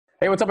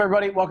Hey, what's up,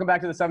 everybody? Welcome back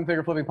to the Seven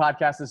Figure Flipping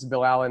Podcast. This is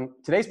Bill Allen.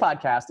 Today's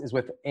podcast is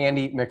with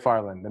Andy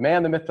McFarland, the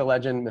man, the myth, the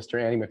legend,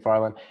 Mr. Andy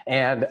McFarland.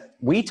 And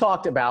we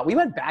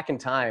went back in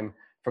time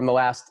from the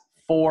last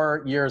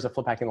 4 years of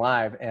Flip Hacking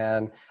Live,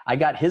 and I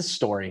got his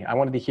story. I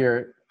wanted to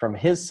hear from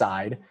his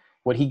side,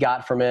 what he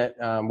got from it,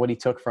 what he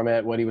took from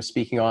it, what he was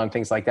speaking on,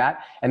 things like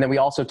that. And then we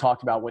also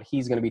talked about what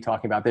he's going to be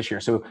talking about this year.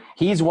 So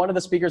he's one of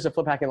the speakers at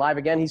Flip Hacking Live.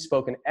 Again, he's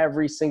spoken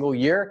every single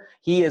year.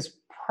 He is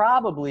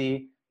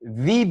probably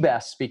the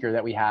best speaker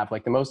that we have,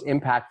 like the most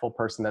impactful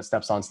person that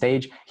steps on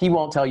stage. He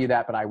won't tell you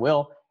that, but I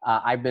will.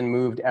 I've been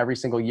moved every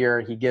single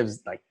year. He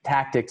gives like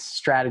tactics,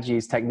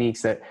 strategies,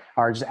 techniques that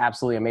are just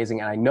absolutely amazing.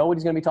 And I know what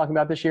he's going to be talking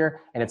about this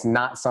year, and it's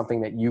not something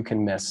that you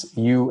can miss.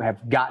 You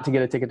have got to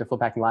get a ticket to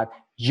Flip Hacking Live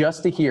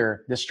just to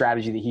hear the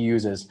strategy that he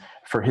uses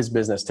for his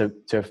business to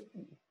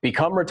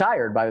become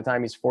retired by the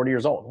time he's 40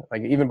 years old.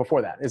 Like even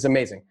before that, it's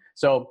amazing.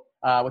 So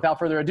without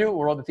further ado,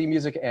 we'll roll the theme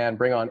music and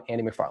bring on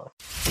Andy McFarland.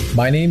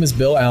 My name is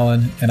Bill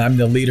Allen, and I'm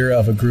the leader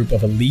of a group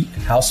of elite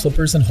house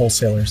flippers and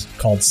wholesalers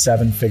called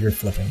Seven Figure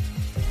Flipping.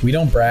 We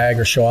don't brag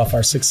or show off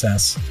our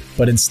success,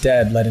 but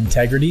instead let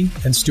integrity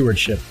and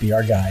stewardship be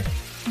our guide.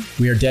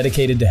 We are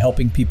dedicated to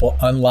helping people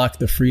unlock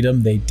the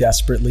freedom they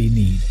desperately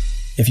need.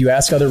 If you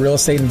ask other real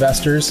estate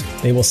investors,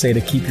 they will say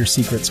to keep your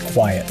secrets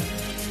quiet.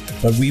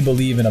 But we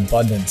believe in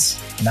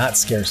abundance, not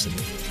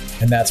scarcity,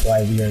 and that's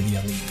why we are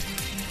the elite.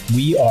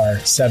 We are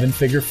Seven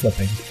Figure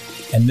Flipping,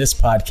 and this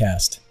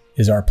podcast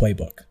is our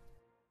playbook.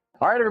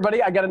 All right,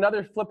 everybody. I got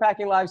another Flip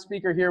Hacking Live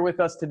speaker here with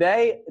us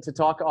today to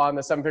talk on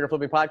the Seven Figure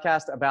Flipping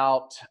Podcast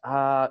about,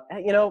 I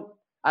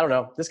don't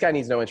know. This guy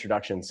needs no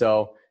introduction.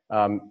 So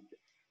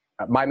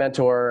my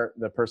mentor,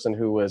 the person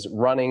who was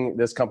running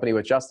this company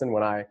with Justin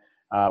when I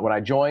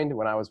joined,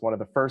 when I was one of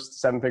the first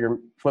Seven Figure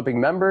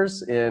Flipping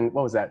members in,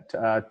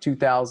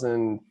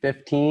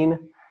 2015,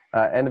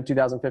 end of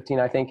 2015,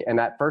 I think. And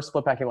that first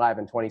Flip Hacking Live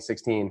in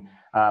 2016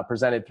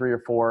 presented 3 or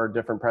 4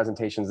 different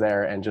presentations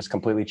there and just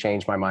completely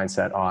changed my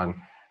mindset on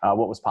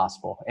what was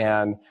possible.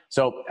 And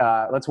so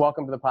let's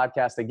welcome to the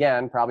podcast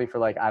again, probably for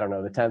the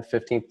 10th,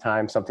 15th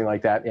time, something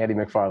like that, Andy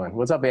McFarland.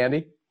 What's up,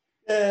 Andy?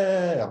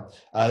 Yeah.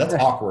 That's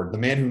awkward. The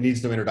man who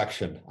needs no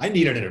introduction. I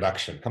need an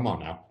introduction. Come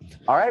on now.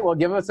 All right. Well,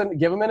 give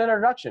them an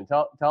introduction.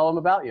 Tell them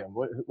about you.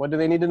 What do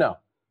they need to know?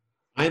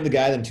 I'm the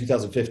guy that in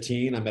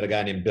 2015, I met a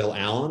guy named Bill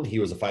Allen. He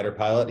was a fighter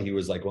pilot. He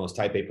was like one of those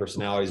type A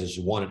personalities that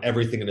just wanted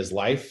everything in his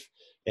life.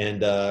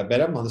 And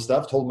met him on the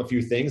stuff, told him a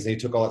few things, and he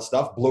took all that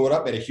stuff, blew it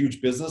up, made a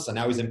huge business, and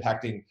now he's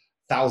impacting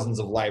thousands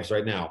of lives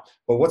right now.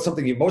 But what's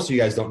something most of you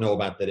guys don't know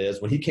about that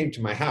is when he came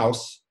to my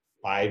house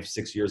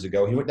 5-6 years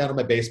ago, he went down to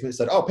my basement and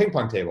said, "Oh, ping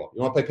pong table.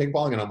 You want to play ping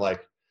pong?" And I'm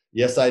like,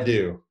 "Yes, I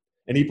do."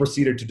 And he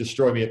proceeded to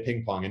destroy me at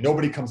ping pong. And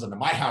nobody comes into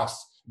my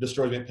house and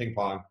destroys me at ping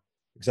pong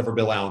except for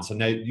Bill Allen. So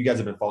now you guys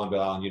have been following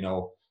Bill Allen. You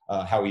know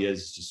how he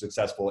is just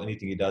successful.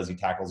 Anything he does, he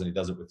tackles, and he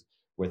does it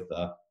with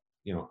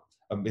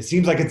it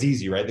seems like it's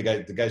easy, right?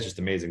 The guy's just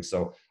amazing.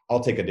 So I'll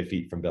take a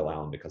defeat from Bill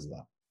Allen because of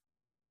that.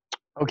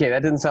 Okay,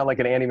 that didn't sound like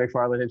an Andy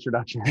McFarland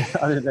introduction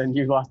other than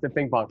you lost at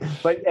ping pong.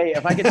 But hey,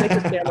 if I could take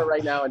this camera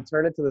right now and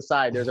turn it to the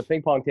side, there's a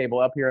ping pong table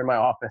up here in my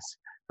office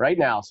right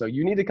now. So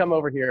you need to come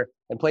over here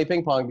and play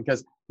ping pong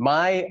because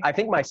I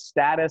think my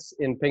status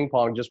in ping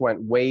pong just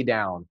went way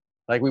down.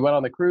 Like we went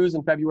on the cruise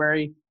in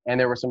February and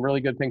there were some really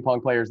good ping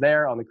pong players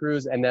there on the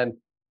cruise. And then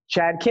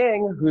Chad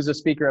King, who's a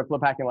speaker at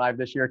Flip Hacking Live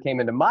this year, came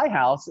into my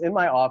house in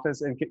my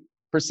office and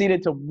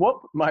proceeded to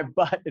whoop my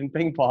butt in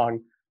ping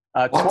pong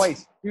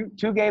twice,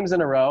 two games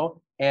in a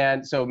row.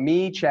 And so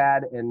me,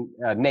 Chad, and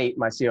Nate,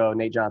 my COO,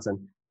 Nate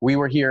Johnson, we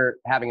were here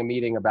having a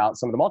meeting about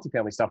some of the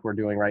multifamily stuff we're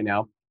doing right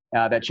now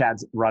that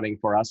Chad's running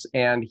for us.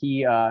 And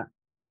he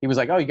was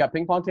like, "Oh, you got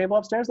ping pong table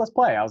upstairs? Let's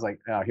play." I was like,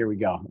 "Oh, here we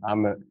go.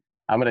 I'm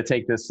gonna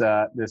take this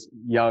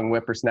young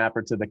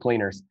whippersnapper to the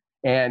cleaners."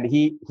 And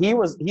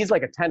he's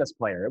like a tennis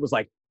player. It was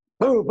like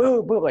boom,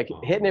 boom, boom, like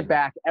hitting it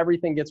back.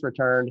 Everything gets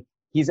returned.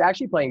 He's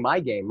actually playing my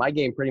game. My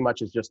game pretty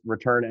much is just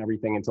return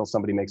everything until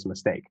somebody makes a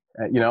mistake,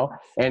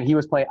 And he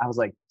was playing. I was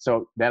like,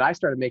 so then I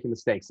started making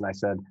mistakes, and I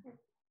said,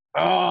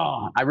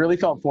 "Oh, I really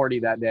felt 40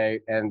 that day."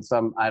 And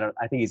I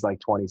think he's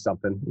like 20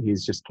 something.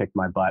 He's just kicked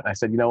my butt. I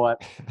said, "You know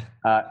what?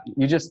 I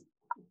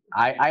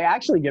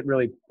actually get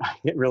really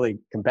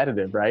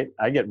competitive, right?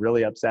 I get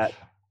really upset."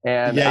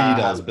 And yeah, he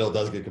does. Bill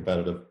does get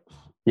competitive.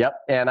 Yep.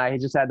 And I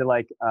just had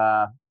to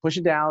push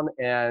it down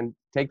and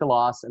take the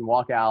loss and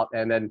walk out.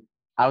 And then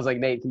I was like,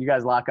 "Nate, can you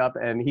guys lock up?"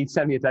 And he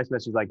sent me a text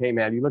message like, "Hey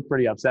man, you look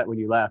pretty upset when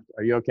you left.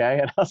 Are you okay?"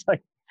 And I was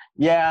like,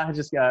 "Yeah, I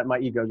just my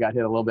ego got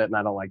hit a little bit and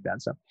I don't like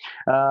that." So,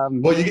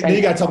 well,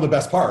 you got to tell them the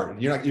best part.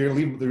 You're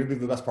leaving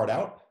the best part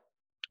out.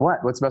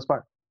 What's the best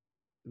part?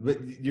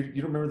 But you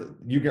don't remember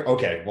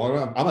okay. Well,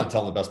 I'm going to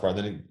tell him the best part.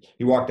 Then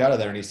he walked out of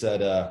there and he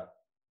said, and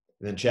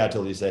then Chad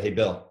told you, "Hey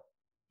Bill,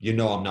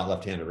 I'm not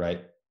left-handed,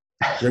 right?"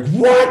 You're like,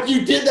 "What?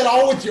 You did that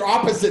all with your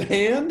opposite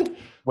hand?"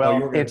 Well,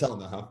 you were going to tell him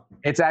that, huh?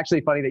 It's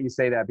actually funny that you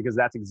say that because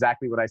that's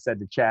exactly what I said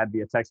to Chad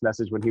via text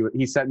message when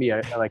he sent me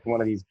like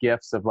one of these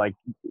gifs of like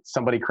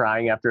somebody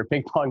crying after a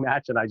ping pong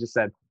match, and I just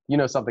said, "You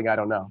know something I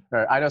don't know,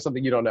 or I know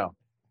something you don't know."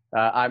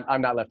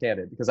 I'm not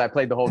left-handed because I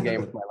played the whole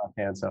game with my left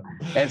hand.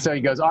 So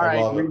he goes, all right,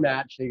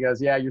 rematch. He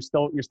goes, yeah, you're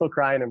still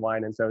crying and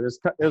whining. So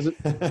there's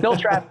still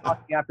trash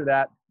talking after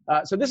that.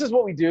 So this is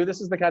what we do.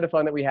 This is the kind of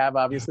fun that we have,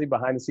 obviously,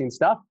 behind the scenes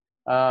stuff.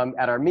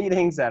 At our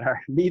meetings, at our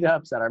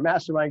meetups, at our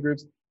mastermind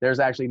groups, there's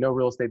actually no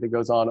real estate that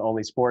goes on,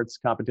 only sports,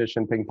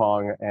 competition, ping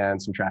pong,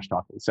 and some trash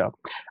talking. So,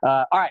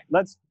 all right,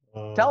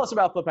 tell us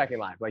about Flip Hacking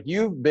Live. Like,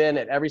 you've been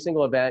at every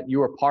single event. You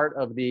were part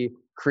of the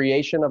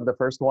creation of the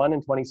first one in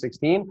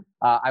 2016.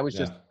 I was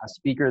just a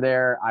speaker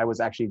there. I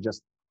was actually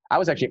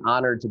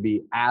honored to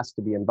be asked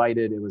to be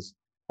invited. It was,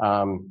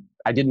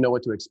 I didn't know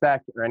what to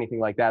expect or anything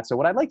like that. So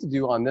what I'd like to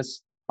do on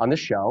this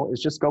show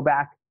is just go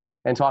back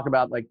and talk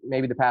about like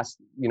maybe the past,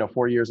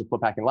 4 years of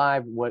Flip Hacking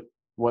Live, what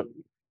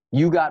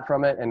you got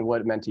from it and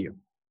what it meant to you.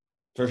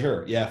 For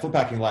sure. Yeah. Flip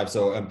Hacking Live.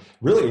 So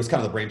really it was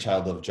kind of the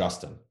brainchild of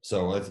Justin.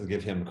 So let's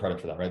give him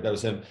credit for that, right? That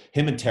was him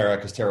and Tara,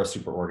 because Tara's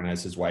super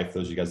organized, his wife,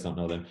 those of you guys don't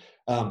know them.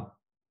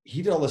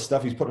 He did all this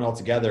stuff. He's putting it all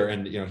together,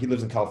 and he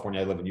lives in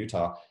California. I live in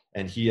Utah,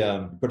 and he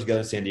put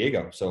together in San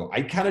Diego. So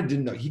I kind of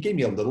didn't know. He gave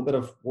me a little bit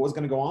of what was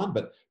going to go on,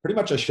 but pretty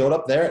much I showed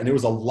up there, and it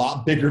was a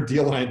lot bigger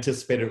deal than I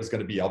anticipated it was going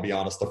to be. I'll be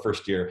honest. The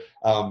first year,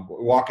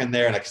 walk in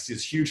there, and I could see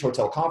this huge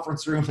hotel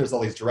conference room. There's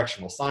all these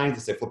directional signs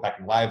that say Flip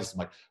Hacking Live. There's some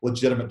like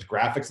legitimate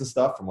graphics and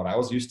stuff from what I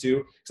was used to,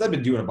 because I've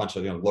been doing a bunch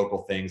of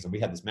local things, and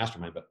we had this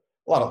mastermind, but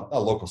a lot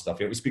of local stuff.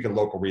 We speak at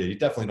local radio. You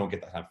definitely don't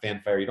get that kind of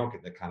fanfare. You don't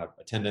get that kind of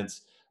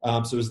attendance.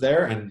 So it was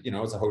there, and it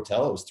was a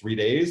hotel. It was 3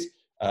 days.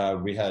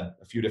 We had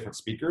a few different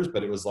speakers,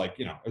 but it was like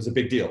it was a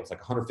big deal. It's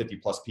like 150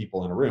 plus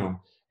people in a room.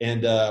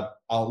 And a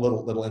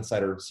little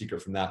insider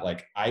secret from that,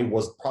 like I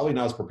was probably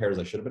not as prepared as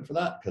I should have been for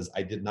that, because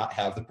I did not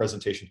have the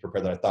presentations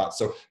prepared that I thought.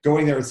 So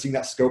going there and seeing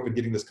that scope and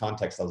getting this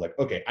context, I was like,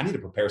 okay, I need to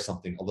prepare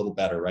something a little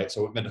better, right? So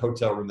I went in a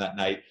hotel room that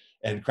night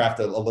and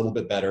crafted a little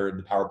bit better in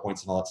the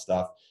PowerPoints and all that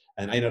stuff.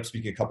 And I ended up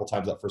speaking a couple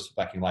times at first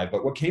Flip Hacking Live.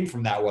 But what came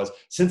from that was,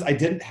 since I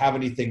didn't have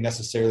anything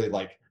necessarily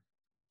like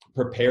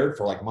prepared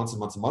for like months and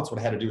months and months, what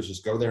I had to do was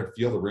just go there and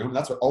feel the room.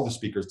 That's what all the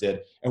speakers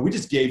did. And we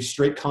just gave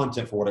straight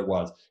content for what it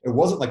was. It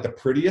wasn't like the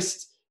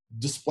prettiest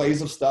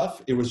displays of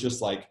stuff. It was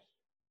just like,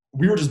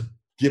 we were just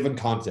given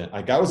content.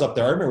 Like I was up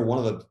there. I remember one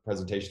of the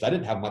presentations, I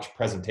didn't have much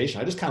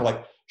presentation. I just kind of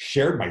like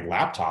shared my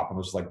laptop and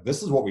was like,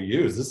 this is what we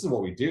use. This is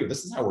what we do.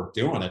 This is how we're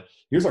doing it.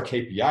 Here's our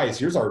KPIs.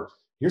 Here's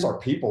our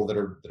people that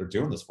are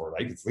doing this for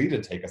it. Like it's lead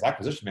intake, as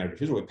acquisition managers.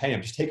 Here's what we pay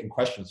them. Just taking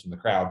questions from the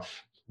crowd.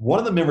 One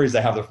of the memories I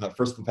have there from that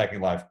first Flip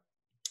Hacking Live,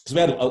 so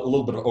we had a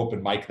little bit of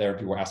open mic there and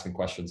people were asking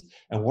questions.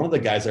 And one of the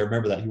guys, I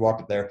remember that he walked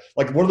up there,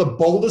 like one of the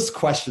boldest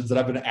questions that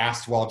I've been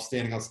asked while I'm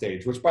standing on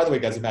stage, which by the way,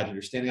 guys, imagine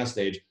you're standing on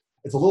stage.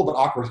 It's a little bit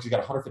awkward because you got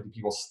 150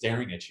 people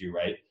staring at you,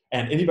 right?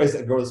 And anybody's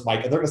that go to this mic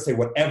and they're going to say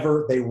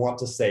whatever they want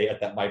to say at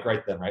that mic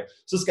right then, right?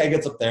 So this guy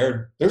gets up there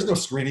and there's no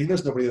screening.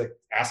 There's nobody like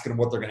asking him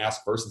what they're going to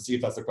ask first and see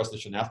if that's the question they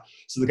should ask.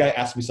 So the guy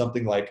asked me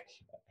something like,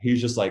 he's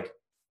just like,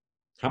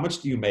 how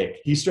much do you make?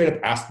 He straight up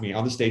asked me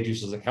on the stage, he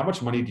was like, how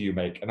much money do you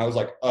make? And I was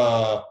like,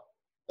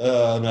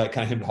 and I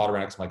kind of hemmed and hawed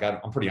around because I'm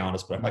like, I'm pretty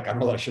honest, but I'm like, I don't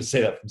know that I should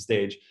say that from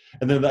stage.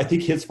 And then I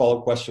think his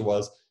follow-up question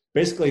was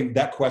basically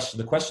that question.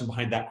 The question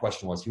behind that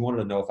question was he wanted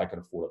to know if I could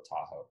afford a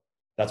Tahoe.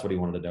 That's what he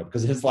wanted to know,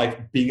 because his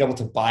like being able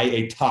to buy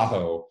a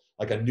Tahoe,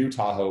 like a new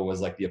Tahoe,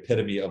 was like the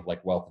epitome of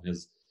like wealth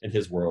in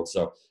his world.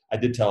 So I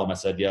did tell him, I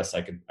said, yes,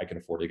 I can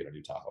afford to get a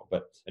new Tahoe.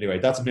 But anyway,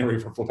 that's a memory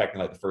from Flip Hacking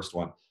Live, the first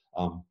one.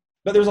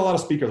 But there's a lot of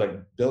speakers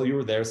like Bill, you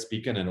were there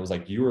speaking, and it was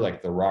like you were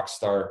like the rock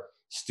star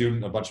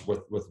student,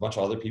 with a bunch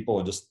of other people,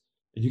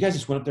 and you guys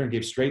just went up there and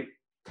gave straight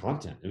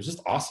content. It was just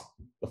awesome.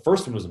 The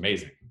first one was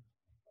amazing.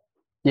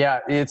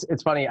 Yeah, it's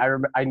funny.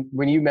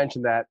 When you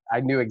mentioned that,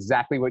 I knew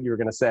exactly what you were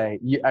going to say.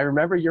 I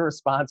remember your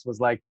response was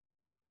like,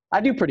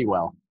 "I do pretty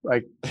well."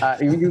 Like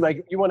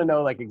you want to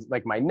know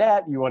like my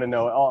net. You want to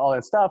know all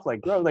that stuff.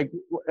 Like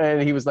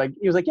and he was like,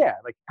 yeah.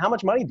 Like, how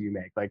much money do you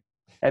make? Like,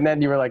 and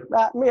then you were like,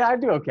 I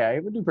do okay.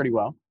 We do pretty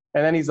well.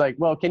 And then he's like,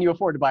 well, can you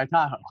afford to buy a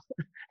Tahoe?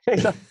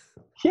 He's like,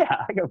 yeah,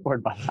 I can afford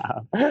to buy a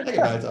Tahoe. I can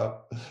buy a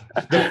Tahoe.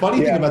 The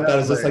funny thing about that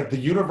is it's like the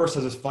universe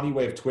has this funny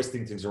way of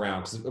twisting things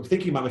around. Because I'm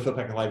thinking about my Flip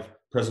Hacking Live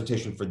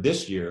presentation for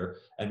this year,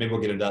 and maybe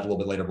we'll get into that a little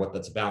bit later, what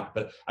that's about.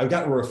 But I've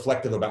gotten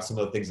reflective about some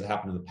of the things that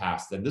happened in the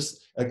past. And this,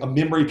 like a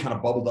memory kind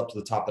of bubbled up to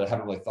the top that I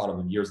haven't really thought of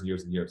in years and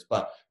years and years.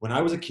 But when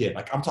I was a kid,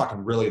 like I'm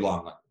talking really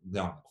long,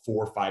 like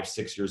 4, 5,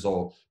 6 years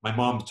old, my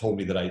mom told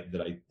me that I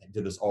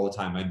did this all the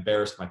time. I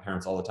embarrassed my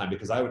parents all the time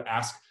because I would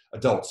ask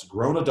adults,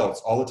 grown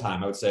adults all the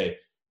time, I would say,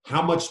 how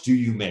much do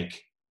you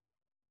make?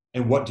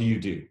 And what do you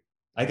do?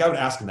 Like I would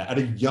ask them that at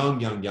a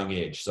young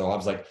age. So I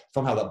was like,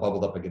 somehow that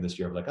bubbled up again this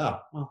year. I was like, oh,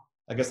 well,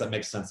 I guess that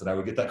makes sense that I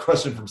would get that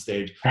question from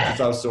stage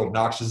since I was so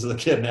obnoxious as a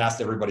kid and asked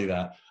everybody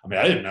that. I mean,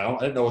 I didn't know.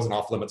 I didn't know it was an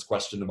off limits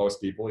question to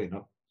most people,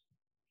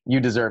 You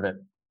deserve it.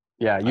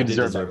 Yeah, you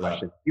deserve that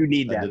question. You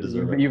need that.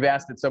 You've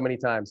asked it so many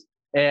times.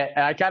 And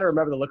I kind of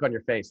remember the look on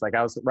your face. Like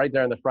I was right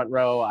there in the front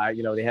row.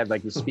 They had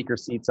like the speaker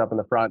seats up in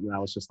the front, and I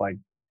was just like,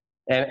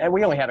 and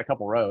we only had a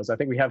couple rows. I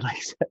think we had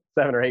like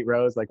 7 or 8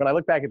 rows. Like when I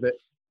look back at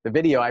the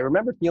video, I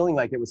remember feeling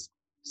like it was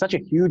such a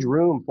huge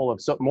room full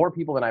of more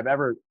people than I've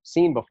ever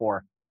seen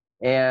before.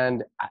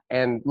 And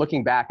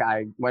looking back,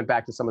 I went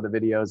back to some of the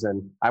videos,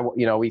 and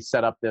we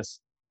set up this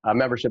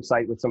membership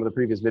site with some of the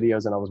previous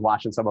videos, and I was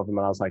watching some of them,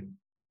 and I was like,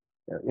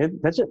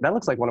 that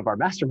looks like one of our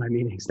mastermind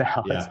meetings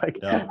now. Yeah, It's like,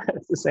 yeah.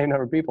 it's the same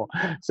number of people.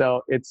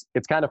 So it's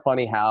kind of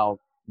funny how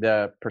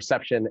the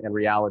perception and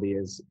reality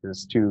is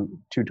two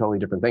totally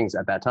different things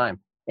at that time.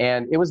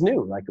 And it was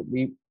new. Like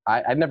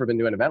I'd never been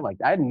to an event like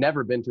that. I had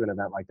never been to an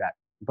event like that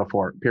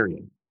before,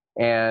 period.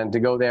 And to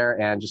go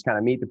there and just kind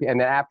of meet and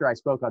then after I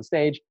spoke on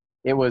stage,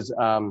 it was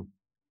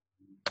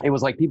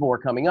like people were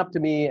coming up to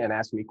me and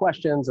asking me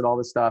questions and all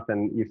this stuff.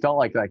 And you felt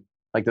like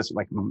this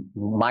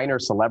minor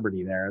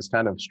celebrity there. It's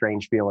kind of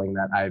strange feeling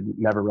that I've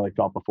never really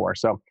felt before.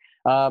 So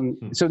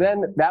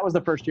then that was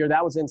the first year.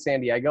 That was in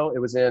San Diego. It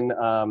was in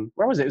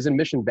where was it? It was in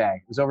Mission Bay.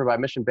 It was over by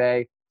Mission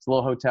Bay. It's a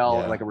little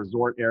hotel, like a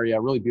resort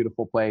area, really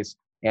beautiful place.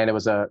 And it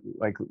was a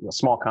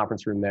small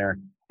conference room there.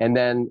 And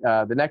then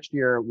the next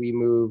year we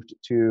moved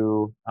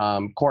to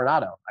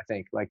Coronado, I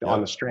think,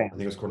 on the Strand. I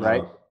think it was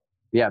Coronado. Right?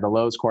 Yeah, the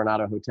Lowe's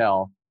Coronado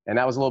Hotel. And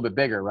that was a little bit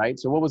bigger, right?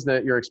 So what was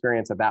your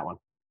experience at that one?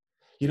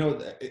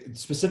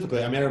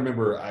 Specifically, I mean, I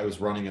remember I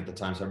was running at the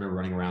time, so I remember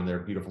running around there,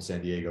 beautiful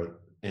San Diego,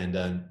 and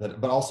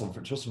but also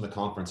just from the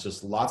conference,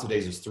 just lots of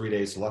days. There's 3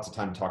 days, so lots of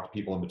time to talk to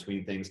people in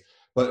between things.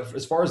 But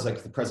as far as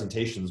like the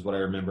presentations, what I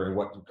remember and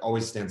what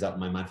always stands out in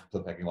my mind for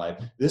Flip Hacking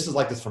Live, this is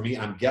like this for me.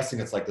 I'm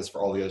guessing it's like this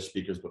for all the other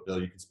speakers, but Bill,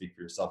 you can speak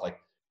for yourself. Like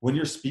when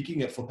you're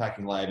speaking at Flip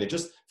Hacking Live, it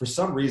just for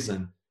some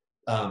reason,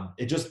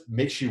 it just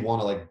makes you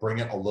want to like bring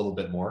it a little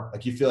bit more.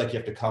 Like you feel like you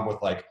have to come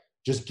with like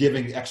just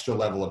giving extra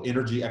level of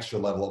energy, extra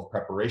level of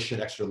preparation,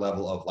 extra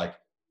level of like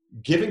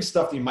giving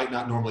stuff that you might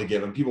not normally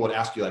give. And people would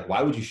ask you like,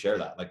 why would you share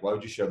that? Like, why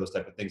would you share those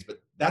type of things? But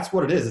that's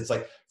what it is. It's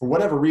like, for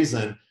whatever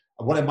reason,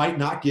 what I might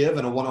not give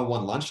in a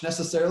one-on-one lunch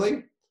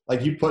necessarily,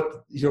 like you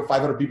put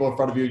 500 people in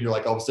front of you and you're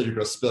like, all of a sudden you're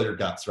going to spill your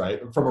guts,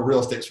 right? From a real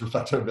estate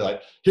perspective and be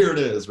like, here it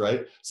is,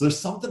 right? So there's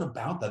something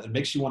about that that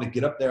makes you want to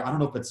get up there. I don't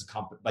know if it's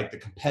like the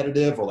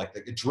competitive or like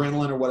the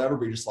adrenaline or whatever,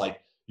 but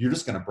you're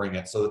just going to bring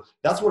it. So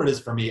that's what it is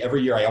for me.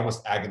 Every year I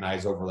almost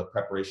agonize over the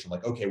preparation.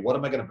 Like, okay, what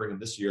am I going to bring in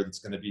this year that's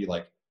going to be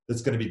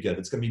good.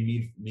 It's going to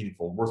be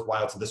meaningful,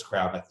 worthwhile to this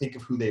crowd. And I think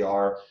of who they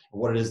are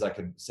and what it is that I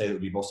could say that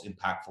would be most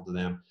impactful to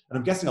them. And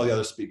I'm guessing all the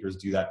other speakers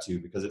do that too,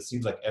 because it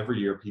seems like every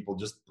year people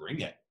just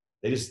bring it.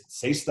 They just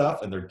say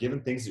stuff and they're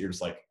given things that you're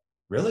just like,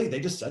 really? They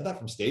just said that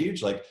from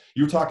stage? Like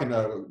you were talking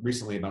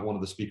recently about one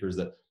of the speakers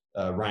that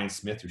Ryan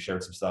Smith, who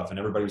shared some stuff, and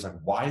everybody was like,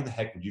 why in the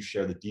heck would you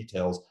share the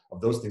details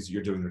of those things that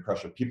you're doing to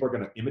crush it? People are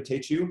going to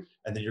imitate you,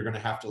 and then you're going to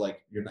have to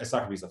it's not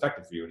going to be as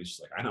effective for you. And he's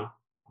just like, I know,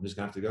 I'm just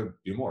going to have to go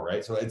do more,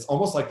 right? So it's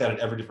almost like that in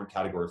every different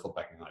category of Flip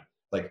Hacking Live,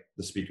 like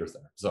the speakers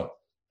there. So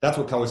that's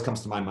what always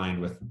comes to my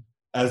mind with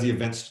as the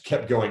events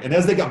kept going. And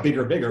as they got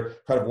bigger and bigger,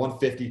 kind of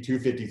 150,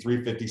 250,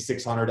 350,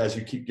 600, as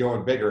you keep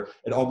going bigger,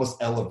 it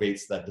almost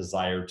elevates that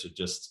desire to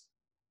just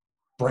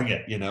bring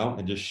it,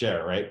 and just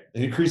share, right?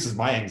 It increases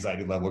my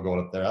anxiety level going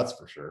up there. That's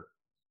for sure.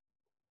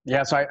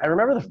 Yeah. So I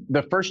remember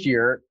the first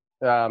year.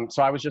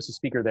 So I was just a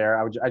speaker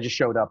there. I just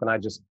showed up and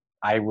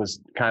I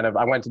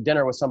went to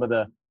dinner with some of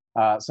the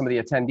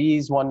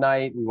attendees one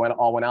night. We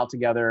all went out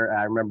together.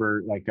 I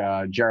remember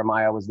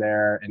Jeremiah was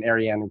there and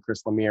Ariane and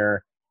Chris Lemire.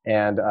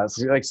 And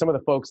some of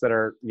the folks that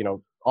are,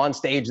 on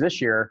stage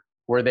this year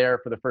were there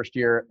for the first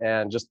year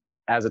and just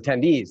as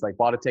attendees,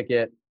 bought a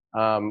ticket.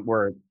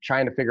 Were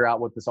trying to figure out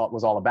what this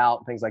was all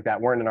about, things like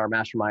that. Weren't in our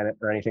mastermind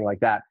or anything like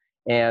that.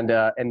 And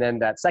then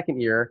that second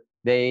year,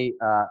 they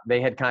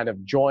had kind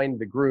of joined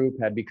the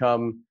group, had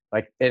become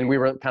and we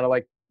were kind of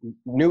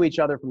knew each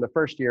other from the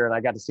first year, and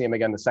I got to see him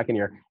again the second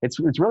year. It's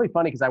really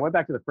funny because I went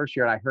back to the first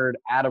year and I heard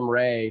Adam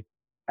Ray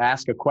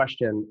ask a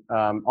question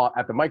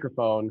at the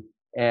microphone.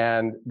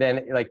 And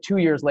then 2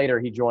 years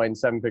later, he joined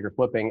Seven Figure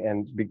Flipping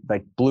and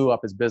blew up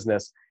his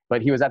business.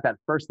 But he was at that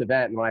first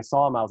event. And when I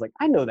saw him, I was like,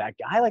 I know that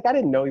guy. I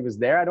didn't know he was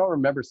there. I don't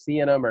remember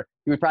seeing him, or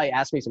he would probably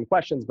ask me some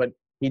questions, but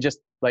he just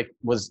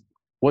was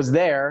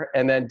there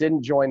and then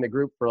didn't join the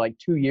group for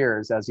 2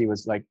 years as he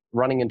was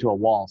running into a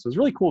wall. So it was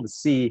really cool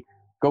to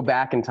go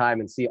back in time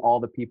and see all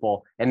the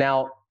people. And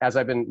now as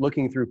I've been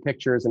looking through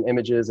pictures and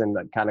images and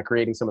kind of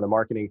creating some of the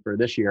marketing for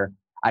this year,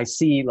 I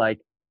see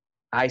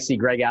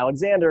Greg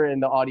Alexander in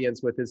the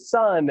audience with his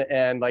son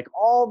and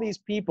all these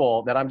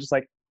people that I'm just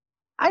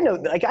I know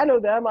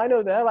them. I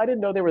didn't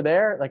know they were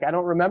there. I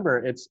don't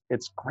remember. It's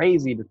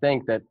crazy to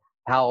think that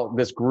how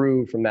this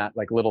grew from that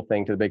little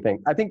thing to the big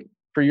thing. I think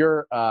for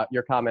your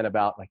comment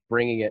about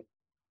bringing it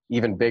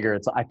even bigger,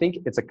 I think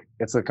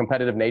it's a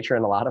competitive nature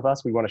in a lot of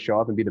us. We want to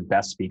show up and be the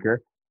best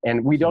speaker,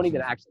 and we don't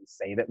even actually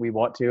say that we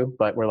want to,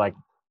 but we're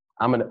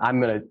I'm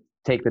gonna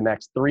take the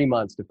next 3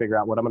 months to figure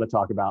out what I'm gonna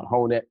talk about,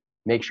 hone it,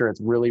 make sure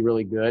it's really,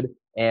 really good,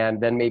 and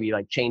then maybe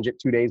change it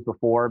 2 days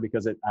before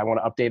because I want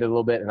to update it a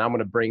little bit, and I'm going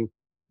to bring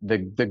the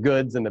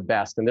goods and the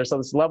best. And there's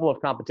this level of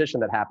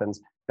competition that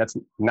happens that's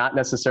not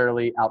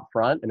necessarily out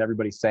front and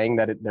everybody's saying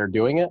that they're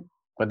doing it,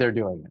 but they're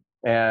doing it.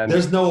 And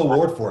there's no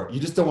award for it. You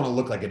just don't want to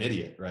look like an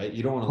idiot, right?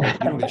 You don't want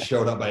to you don't get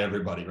showed up by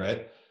everybody,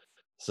 right?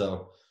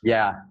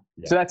 Yeah.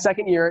 So that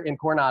second year in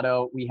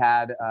Coronado, we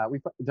had,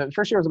 the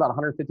first year was about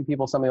 150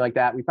 people, something like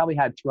that. We probably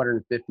had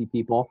 250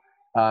 people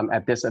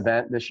at this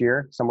event this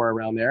year, somewhere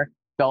around there.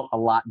 Felt a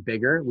lot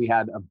bigger. We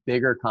had a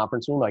bigger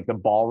conference room, like the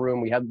ballroom.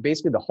 We had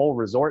basically the whole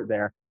resort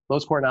there.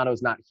 Los Coronado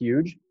is not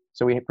huge,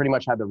 so we pretty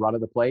much had the run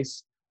of the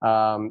place.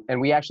 And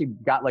we actually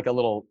got like a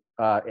little,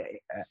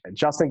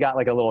 Justin got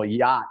like a little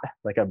yacht,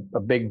 like a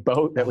big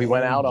boat that we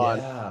went out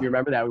on. You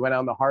remember that? We went out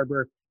on the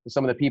harbor with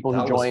some of the people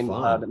who joined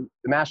the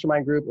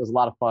mastermind group. It was a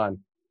lot of fun.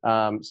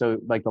 So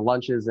like the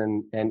lunches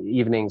and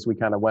evenings, we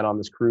kind of went on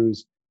this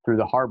cruise through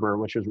the harbor,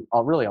 which was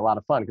really a lot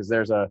of fun because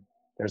there's a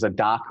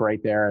dock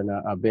right there and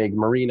a big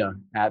marina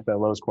at the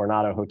Los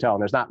Coronado Hotel.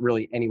 And there's not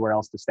really anywhere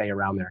else to stay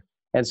around there.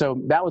 And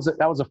so that was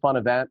a fun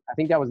event. I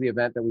think that was the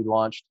event that we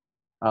launched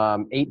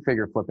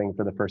 8-figure flipping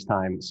for the first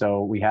time.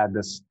 So we had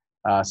this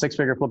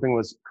 6-figure flipping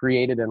was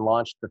created and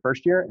launched the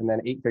first year, and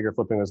then 8-figure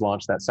flipping was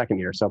launched that second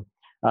year. So,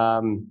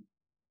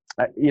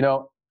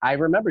 I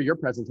remember your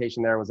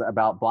presentation there was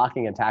about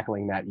blocking and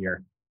tackling that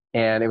year.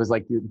 And it was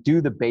like,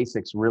 do the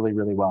basics really,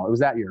 really well. It was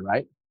that year,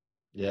 right?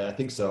 Yeah, I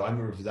think so. I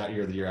remember that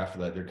year or the year after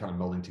that, they're kind of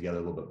melding together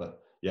a little bit, but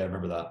yeah, I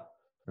remember that.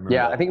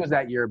 I think it was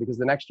that year because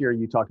the next year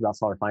you talked about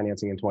seller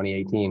financing in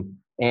 2018.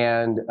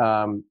 And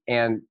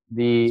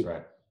That's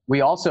right.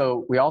 we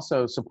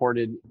also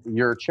supported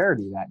your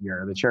charity that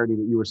year, the charity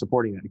that you were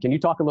supporting. That. Can you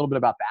talk a little bit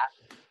about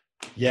that?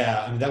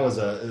 Yeah, I mean, that was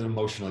an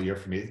emotional year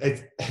for me.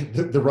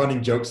 The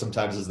running joke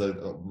sometimes is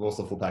that most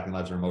of the Flip Packing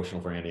Lives are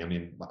emotional for Andy. I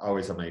mean, I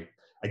always have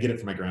I get it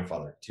from my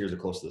grandfather. Tears are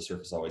close to the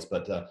surface always.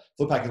 But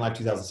Flip Packing Live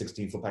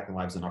 2016, Flip Packing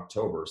Lives in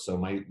October. So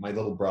my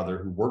little brother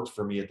who worked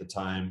for me at the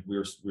time, we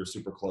were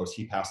super close.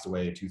 He passed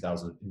away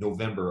in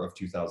November of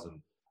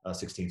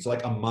 2016. So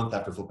like a month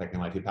after Flip Packing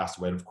Live, he passed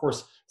away. And of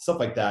course, stuff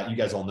like that, you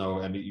guys all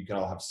know, I mean, you can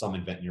all have some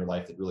event in your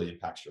life that really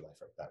impacts your life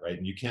like that, right?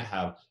 And you can't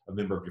have a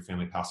member of your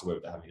family pass away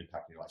without having an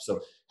impact in your life. So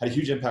had a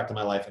huge impact on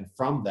my life. And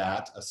from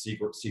that, a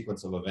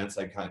sequence of events,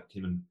 I kind of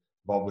came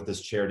involved with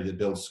this charity that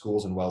builds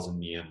schools and wells in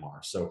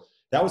Myanmar. So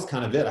that was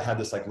kind of it. I had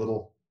this like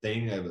little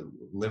thing,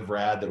 Live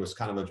Rad, that was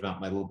kind of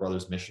about my little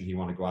brother's mission. He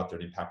wanted to go out there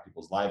and impact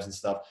people's lives and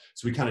stuff.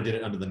 So we kind of did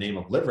it under the name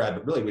of Live Rad,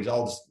 but really we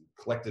all just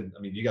collected.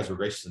 I mean, you guys were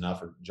gracious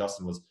enough, or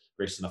Justin was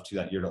gracious enough to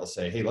that year to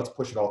say, hey, let's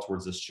push it all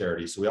towards this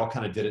charity. So we all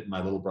kind of did it in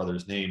my little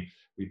brother's name.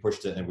 We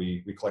pushed it and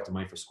we collected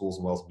money for schools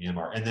and wells in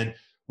Myanmar. And then,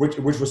 which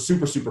was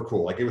super, super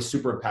cool. Like it was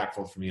super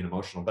impactful for me and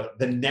emotional. But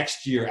the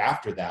next year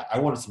after that, I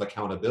wanted some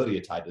accountability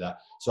tied to that.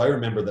 So I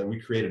remember that we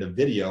created a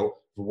video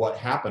for what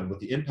happened with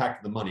the impact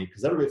of the money,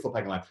 because everybody at Flip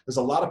Packing Live, there's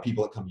a lot of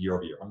people that come year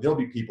over year. I mean, there'll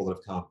be people that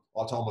have come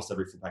to almost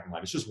every Flip Packing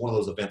Live. It's just one of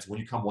those events. When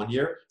you come one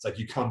year, it's like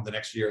you come the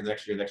next year and the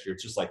next year and the next year.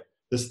 It's just like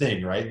this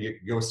thing, right? You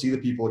go see the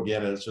people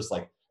again, and it's just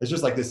like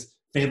this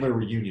family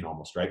reunion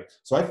almost, right?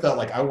 So I felt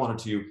like I wanted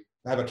to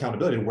have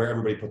accountability to where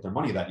everybody put their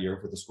money that year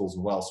with the schools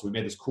and wells. So we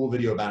made this cool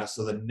video about it.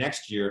 So the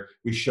next year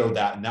we showed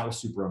that, and that was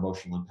super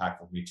emotional and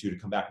impactful for me too, to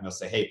come back and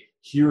say, hey,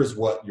 here's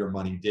what your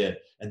money did.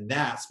 And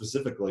that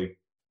specifically,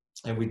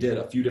 and we did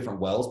a few different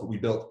wells, but we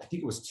built, I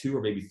think it was 2 or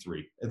maybe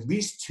 3, at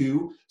least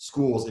 2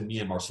 schools in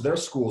Myanmar. So there are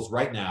schools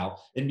right now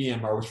in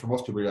Myanmar, which for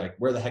most people are like,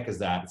 where the heck is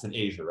that? It's in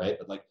Asia, right?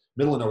 But like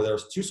middle and nowhere,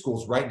 there's 2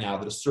 schools right now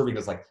that are serving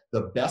as like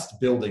the best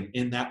building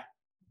in that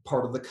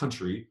part of the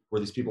country where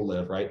these people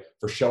live, right?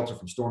 For shelter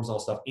from storms and all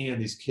stuff.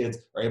 And these kids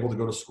are able to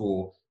go to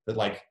school that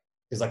like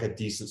is like a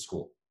decent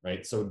school,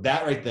 right? So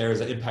that right there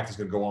is an impact that's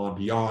going to go on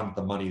beyond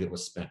the money that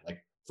was spent,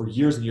 like for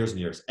years and years and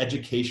years,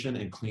 education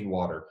and clean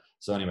water.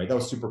 So anyway, that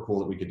was super cool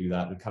that we could do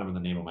that, and kind of in the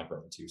name of my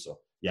brother too. So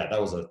yeah,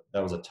 that was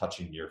a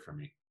touching year for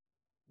me.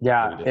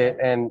 Yeah,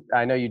 and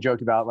I know you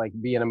joked about like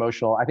being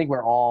emotional. I think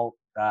we're all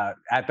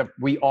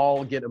we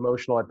all get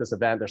emotional at this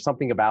event. There's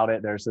something about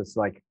it. There's this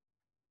like,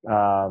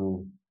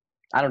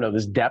 I don't know,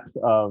 this depth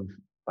of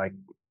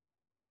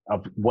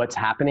what's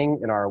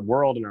happening in our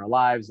world, in our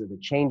lives, the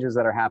changes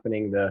that are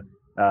happening.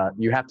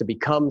 You have to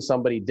become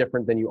somebody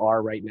different than you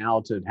are right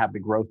now to have the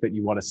growth that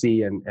you want to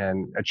see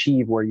and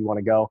achieve where you want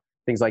to go.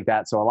 Things like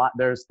that. So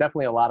there's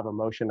definitely a lot of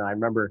emotion. I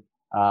remember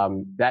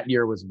that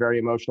year was very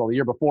emotional. The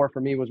year before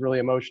for me was really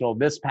emotional.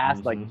 This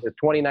past, like the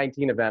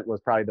 2019 event was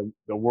probably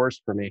the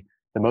worst for me,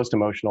 the most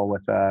emotional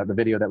with the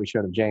video that we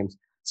showed of James.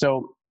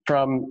 So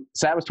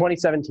that was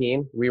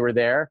 2017. We were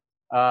there.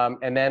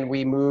 And then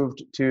we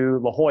moved to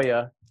La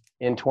Jolla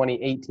in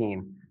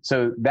 2018.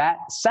 So that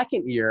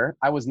second year,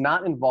 I was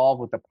not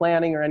involved with the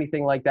planning or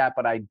anything like that,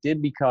 but I did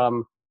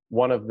become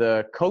one of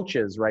the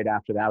coaches right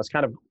after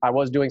that. I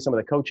was doing some of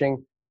the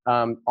coaching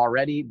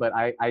already, but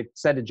I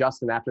said to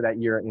Justin after that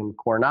year in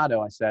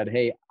Coronado, I said,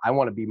 hey, I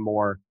want to be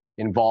more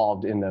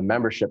involved in the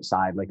membership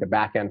side, like the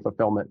back end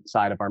fulfillment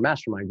side of our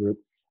mastermind group.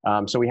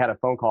 So we had a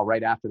phone call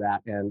right after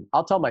that, and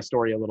I'll tell my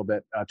story a little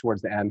bit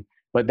towards the end,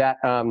 but that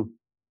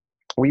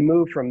we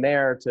moved from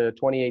there to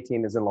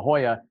 2018 is in La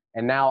Jolla.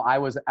 And now I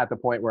was at the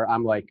point where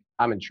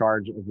I'm in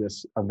charge of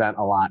this event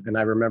a lot. And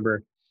I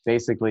remember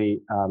basically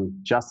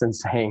Justin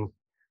saying,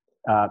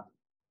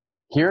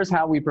 here's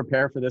how we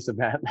prepare for this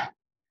event.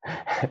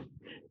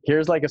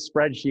 here's like a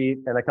spreadsheet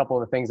and a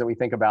couple of the things that we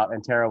think about.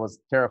 And Tara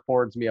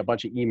forwards me a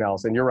bunch of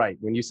emails. And you're right.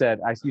 When you said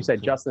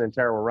Justin and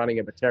Tara were running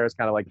it, but Tara's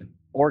kind of like the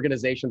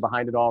organization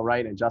behind it all,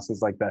 right? And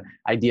Justin's like the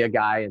idea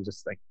guy and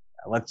just like,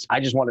 I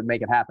just want to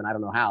make it happen. I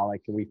don't know how,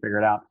 like, can we figure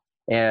it out?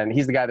 And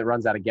he's the guy that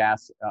runs out of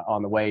gas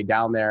on the way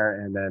down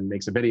there and then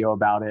makes a video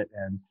about it.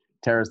 And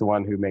Tara's the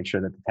one who makes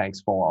sure that the tank's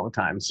full all the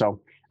time.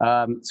 So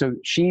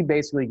she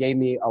basically gave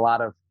me a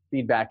lot of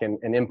feedback and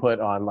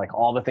input on like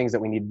all the things that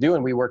we need to do.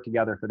 And we worked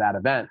together for that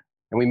event.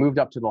 And we moved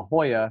up to La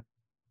Jolla,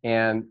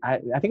 and I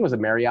think it was a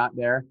Marriott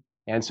there.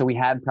 And so we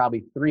had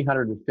probably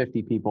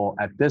 350 people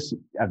at this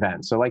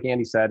event. So like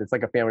Andy said, it's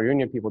like a family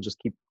reunion. People just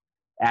keep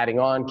adding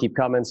on, keep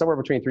coming, somewhere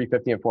between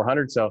 350 and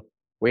 400. So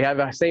we have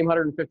the same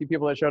 150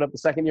 people that showed up the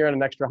second year and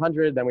an extra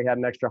 100. Then we had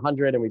an extra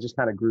 100, and we just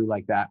kind of grew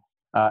like that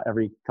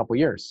every couple of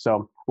years.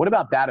 So what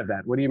about that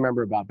event? What do you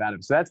remember about that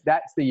event? So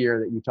that's the year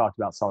that you talked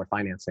about seller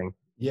financing.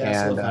 Yeah,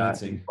 seller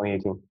financing.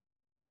 2018.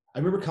 I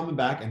remember coming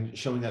back and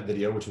showing that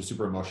video, which was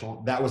super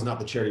emotional. That was not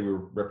the charity we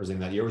were representing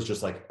that year. It was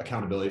just like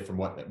accountability from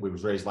what we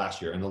was raised last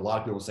year. And a lot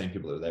of people, same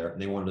people that were there,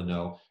 and they wanted to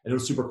know. And it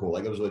was super cool.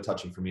 Like, it was really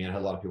touching for me. And I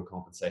had a lot of people come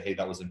up and say, hey,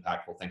 that was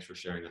impactful. Thanks for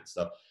sharing that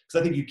stuff.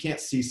 Because I think you can't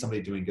see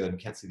somebody doing good and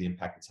can't see the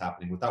impact that's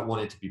happening without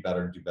wanting to be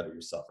better and do better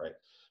yourself, right?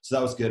 So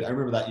that was good. I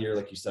remember that year,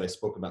 like you said, I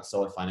spoke about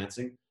seller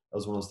financing. That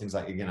was one of those things,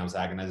 like, again, I was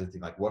agonizing,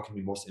 thinking like, what can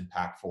be most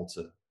impactful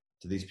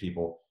to these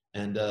people?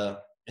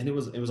 And it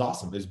was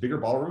awesome. It was bigger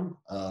ballroom,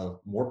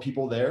 more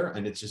people there,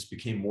 and it just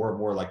became more and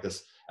more like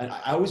this. And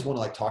I always want to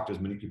like talk to as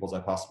many people as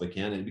I possibly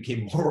can, and it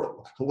became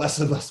less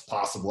and less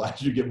possible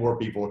as you get more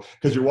people,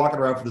 because you're walking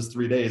around for this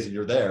 3 days and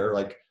you're there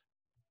like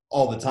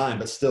all the time,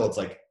 but still it's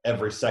like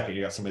every second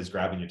you got somebody's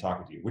grabbing you,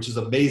 talking to you, which is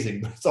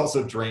amazing, but it's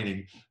also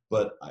draining.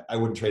 But I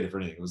wouldn't trade it for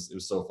anything. It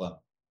was so fun.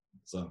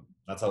 So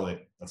that's how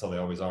they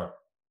always are.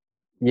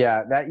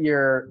 Yeah, that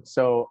year,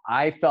 so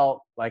I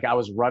felt like I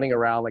was running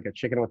around like a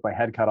chicken with my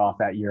head cut off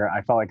that year.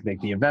 I felt like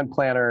the event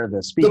planner,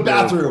 the speaker. The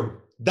bathroom.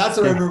 That's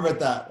what I remember about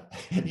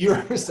that. You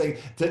were saying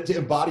to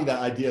embody that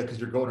idea, because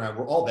you're going around,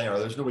 we're all there.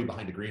 There's nobody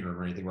behind a green room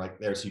or anything right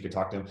there, so you could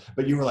talk to them.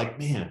 But you were like,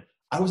 man,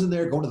 I was in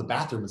there going to the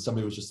bathroom, and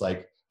somebody was just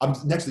like, I'm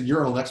next to the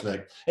urinal next to me,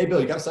 like, hey,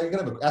 Bill, you got a second?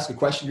 I'm going to ask a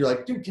question. You're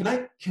like, dude, can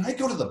I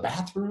go to the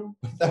bathroom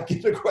without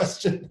getting a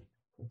question?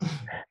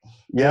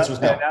 Yeah.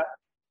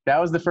 That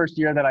was the first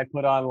year that I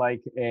put on like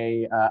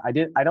I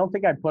don't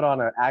think I put on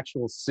an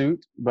actual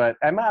suit, but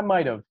I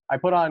might have. I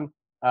put on,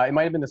 it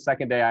might have been the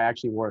second day I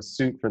actually wore a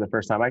suit for the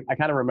first time. I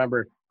kind of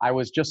remember I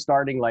was just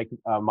starting like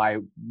my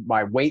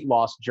weight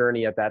loss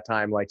journey at that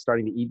time, like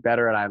starting to eat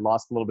better, and I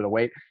lost a little bit of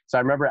weight. So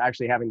I remember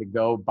actually having to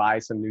go buy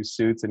some new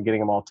suits and getting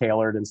them all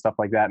tailored and stuff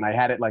like that. And I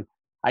had it like,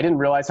 I didn't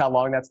realize how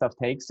long that stuff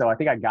takes. So I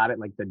think I got it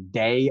like the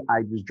day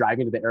I was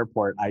driving to the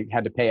airport. I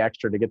had to pay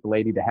extra to get the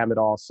lady to hem it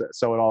all,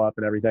 sew it all up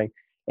and everything.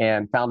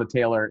 And found a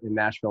tailor in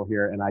Nashville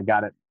here, and I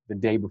got it the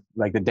day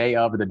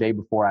of or the day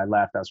before I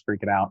left. I was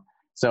freaking out.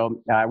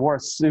 So I wore a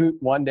suit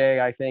one day,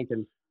 I think,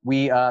 and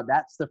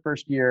that's the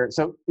first year.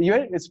 So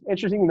it's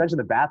interesting you mentioned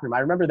the bathroom. I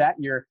remember that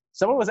year,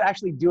 someone was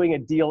actually doing a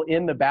deal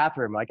in the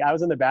bathroom. Like, I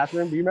was in the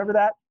bathroom. Do you remember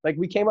that? Like,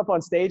 we came up on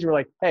stage and we're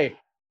like, hey,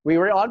 we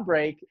were on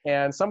break,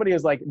 and somebody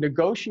was like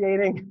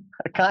negotiating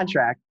a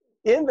contract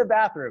in the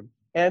bathroom.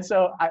 And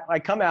so I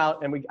come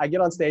out and I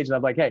get on stage and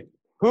I'm like, hey,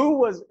 who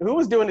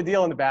was doing a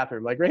deal in the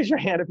bathroom? Like, raise your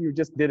hand if you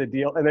just did a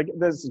deal. And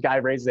this guy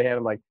raises his hand.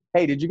 I'm like,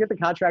 hey, did you get the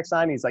contract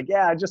signed? He's like,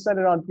 yeah, I just sent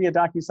it on via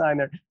DocuSign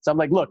there. So I'm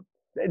like, look,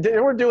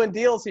 we're doing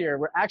deals here.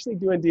 We're actually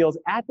doing deals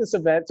at this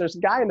event. There's a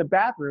guy in the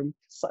bathroom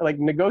like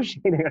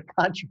negotiating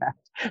a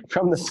contract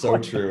from the So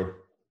true.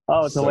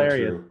 Oh, it's so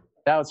hilarious. True.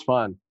 That was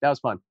fun.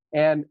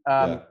 And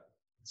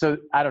so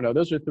I don't know,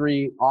 those are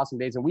 3 awesome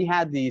days. And we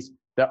had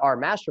our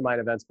mastermind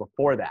events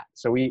before that.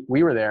 So we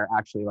were there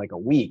actually like a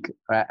week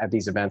at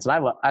these events. And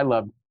I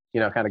love,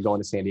 kind of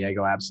going to San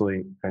Diego. I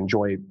absolutely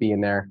enjoy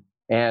being there.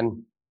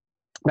 And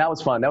that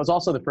was fun. That was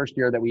also the first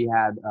year that we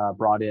had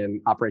brought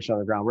in Operation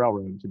Underground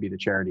Railroad to be the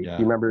charity. Yeah.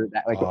 Do you remember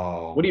that? Like,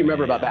 what do you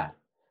remember about that?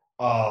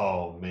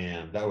 Oh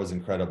man, that was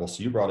incredible.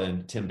 So you brought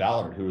in Tim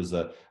Ballard, who was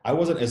I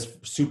wasn't as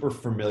super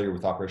familiar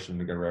with Operation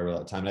Underground Railroad at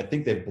the time. And I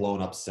think they've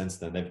blown up since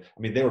then.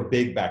 They were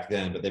big back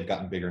then, but they've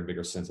gotten bigger and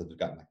bigger since. They've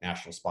gotten like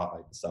national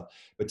spotlight and stuff.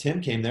 But Tim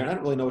came there and I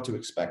didn't really know what to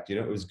expect.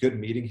 It was good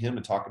meeting him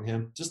and talking to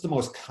him. Just the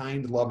most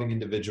kind, loving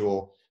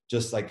individual,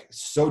 just like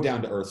so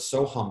down to earth,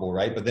 so humble,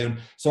 right? But then,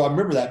 so I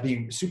remember that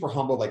being super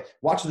humble, like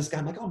watching this guy,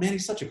 I'm like, oh man,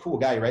 he's such a cool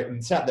guy, right?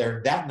 And sat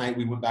there that night,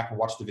 we went back and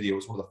watched the video. It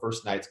was one of the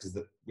first nights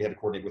because we had to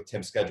coordinate with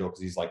Tim's schedule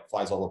because he's like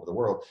flies all over the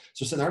world.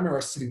 So I remember I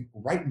was sitting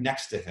right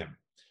next to him,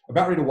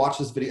 about ready to watch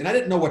this video. And I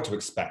didn't know what to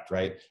expect,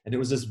 right? And it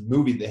was this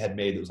movie they had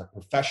made that was like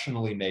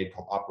professionally made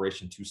called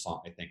Operation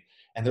Tucson, I think.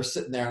 And they're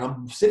sitting there and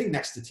I'm sitting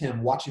next to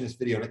Tim watching this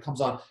video and it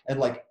comes on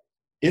and like,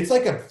 it's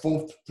like a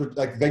full,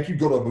 like you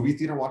go to a movie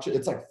theater and watch it.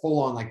 It's like full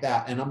on like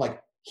that. And I'm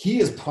like, he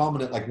is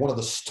prominent, like one of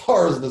the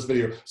stars in this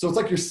video. So it's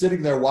like you're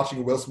sitting there watching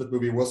a Will Smith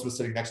movie and Will Smith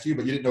sitting next to you,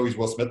 but you didn't know he's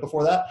Will Smith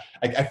before that.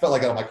 I felt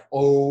like I'm like,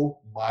 oh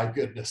my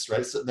goodness,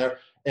 right? Sitting there.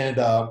 And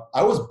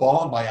I was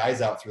bawling my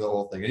eyes out through the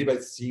whole thing. Anybody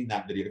that's seen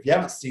that video, if you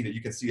haven't seen it,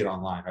 you can see it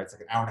online, right? It's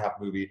like an hour and a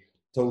half movie.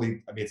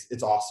 totally, I mean,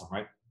 it's awesome,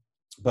 right?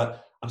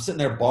 But I'm sitting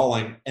there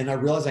bawling, and I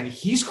realize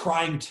he's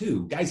crying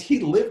too. Guys, he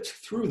lived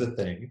through the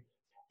thing,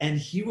 and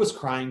he was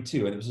crying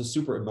too. And it was a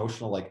super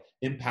emotional, like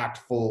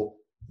impactful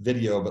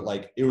video, but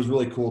like it was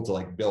really cool to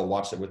like Bill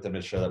watch it with them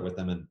and share that with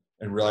them,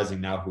 and realizing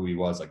now who he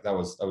was. Like that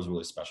was a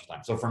really special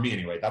time. So for me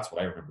anyway, that's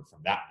what I remember from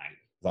that night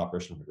with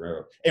Operation Olympic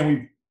Railroad.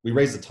 And we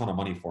raised a ton of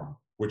money for him,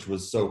 which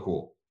was so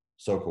cool.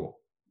 So cool.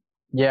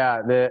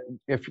 Yeah,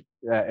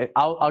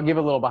 I'll give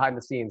a little behind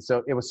the scenes.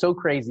 So it was so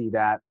crazy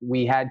that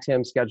we had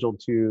Tim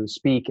scheduled to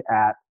speak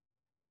at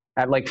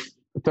like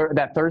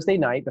that Thursday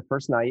night, the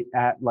first night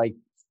at like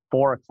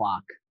 4:00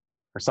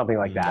 or something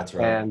like that. That's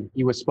right. And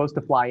he was supposed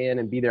to fly in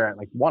and be there at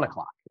like 1:00.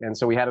 And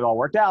so we had it all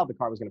worked out. The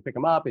car was going to pick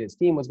him up, and his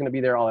team was going to be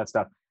there, all that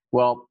stuff.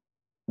 Well,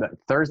 the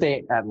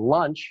Thursday at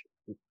lunch,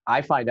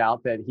 I find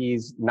out that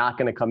he's not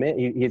going to come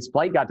in. His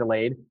flight got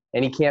delayed,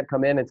 and he can't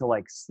come in until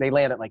like they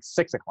land at like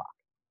 6:00.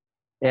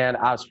 And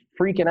I was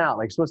freaking out.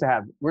 Like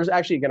we're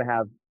actually going to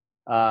have,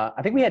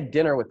 I think we had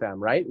dinner with them,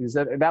 right?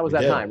 That was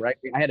that time, right?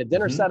 I had a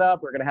dinner set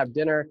up. We're going to have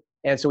dinner.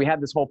 And so we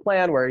had this whole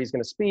plan where he's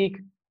going to speak.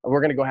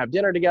 We're going to go have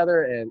dinner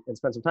together and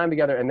spend some time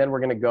together. And then we're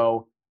going to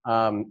go,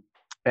 go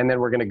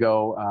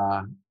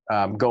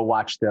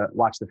watch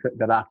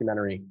the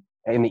documentary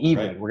in the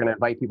evening. Right. We're going to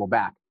invite people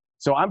back.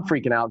 So I'm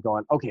freaking out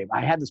going, okay,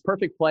 I had this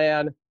perfect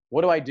plan.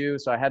 What do I do?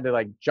 So I had to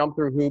like jump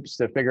through hoops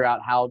to figure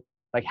out how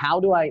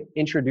do I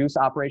introduce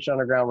Operation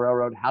Underground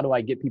Railroad? How do I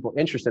get people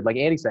interested? Like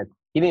Andy said,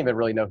 he didn't even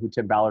really know who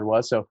Tim Ballard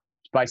was. So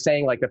by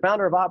saying like the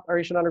founder of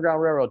Operation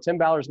Underground Railroad, Tim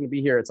Ballard's going to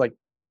be here. It's like,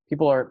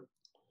 people are,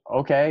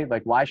 okay,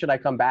 like why should I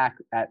come back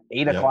at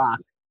 8:00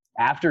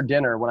 after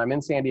dinner when I'm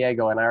in San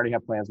Diego and I already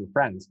have plans with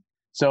friends?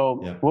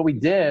 So what we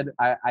did,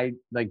 I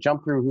like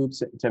jumped through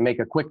hoops to make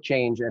a quick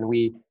change. And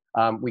we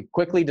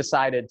quickly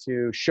decided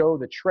to show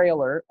the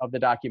trailer of the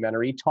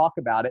documentary, talk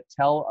about it,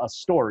 tell a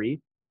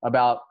story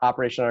about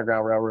Operation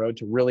Underground Railroad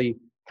to really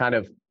kind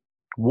of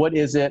what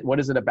is it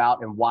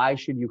about, and why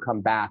should you come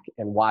back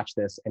and watch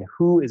this, and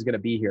who is going to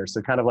be here. So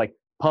kind of like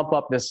pump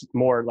up this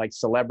more like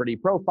celebrity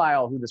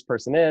profile, who this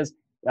person is,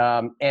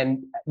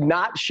 and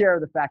not share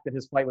the fact that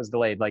his flight was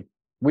delayed. Like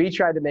we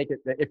tried to make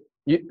it,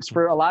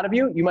 for a lot of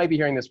you, you might be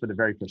hearing this for the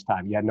very first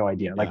time. You had no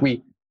idea. Like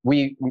we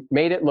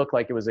made it look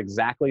like it was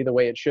exactly the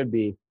way it should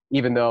be,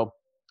 even though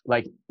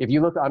like if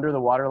you look under the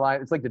water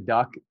line, it's like the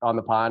duck on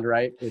the pond,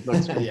 right? It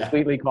looks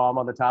completely calm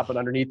on the top, but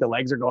underneath the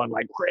legs are going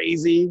like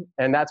crazy.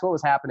 And that's what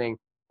was happening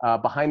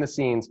behind the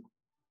scenes.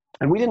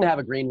 And we didn't have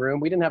a green room.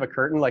 We didn't have a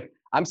curtain. Like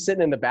I'm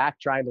sitting in the back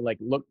trying to like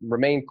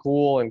remain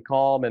cool and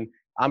calm. And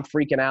I'm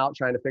freaking out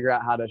trying to figure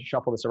out how to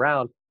shuffle this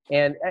around.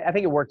 And I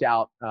think it worked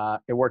out.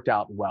 It worked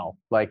out well.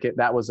 Like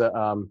that was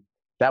a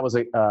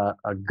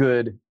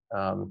good,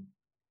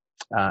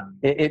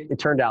 it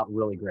turned out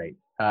really great.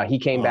 He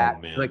came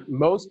back, man. Like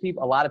most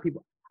people, a lot of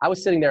people, I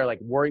was sitting there like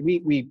worried.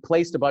 We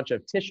placed a bunch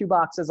of tissue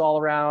boxes all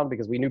around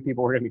because we knew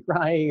people were going to be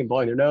crying and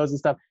blowing their nose and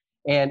stuff.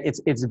 And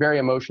it's a very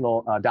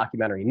emotional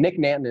documentary. Nick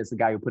Nanton is the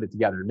guy who put it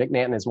together. Nick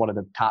Nanton is one of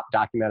the top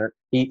documentary.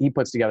 He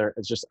puts together,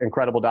 it's just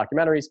incredible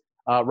documentaries.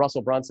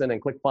 Russell Brunson and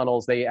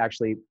ClickFunnels, they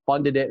actually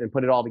funded it and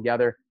put it all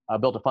together,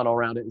 built a funnel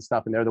around it and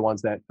stuff. And they're the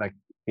ones that like,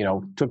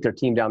 took their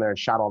team down there and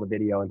shot all the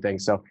video and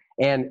things. So,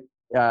 and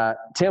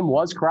Tim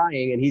was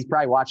crying, and he's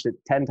probably watched it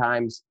 10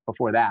 times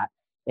before that.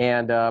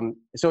 And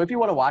so if you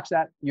want to watch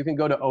that, you can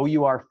go to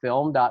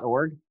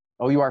OURfilm.org,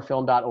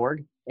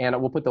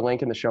 and we'll put the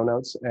link in the show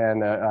notes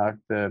and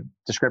the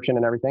description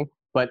and everything.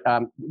 But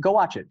go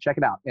watch it, check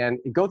it out, and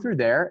go through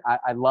there.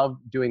 I love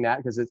doing that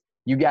because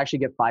you actually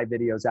get 5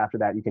 videos after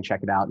that. You can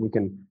check it out. You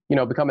can,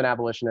 become an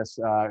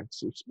abolitionist,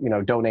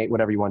 donate,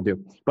 whatever you want to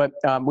do. But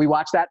we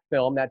watched that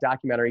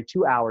documentary,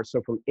 2 hours.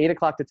 So from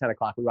 8:00 to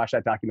 10:00, we watched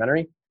that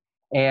documentary.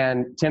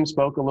 And Tim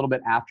spoke a little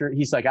bit after.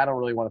 He's like, I don't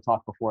really want to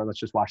talk before. Let's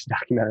just watch the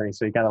documentary.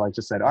 So he kind of like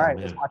just said, all right,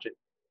 let's watch it.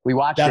 We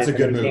watched it. That's a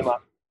good move.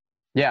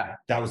 Yeah.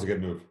 That was a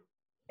good move.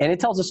 And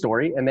it tells a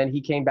story. And then he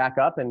came back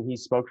up and he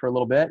spoke for a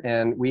little bit.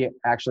 And we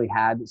actually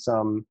had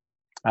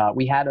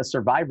we had a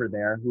survivor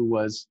there who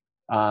was,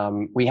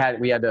 we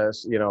had to,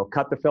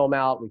 cut the film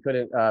out. We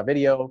couldn't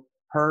video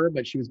her,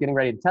 but she was getting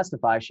ready to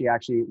testify. She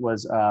actually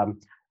was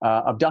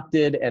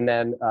abducted and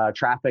then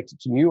trafficked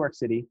to New York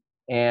City.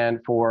 And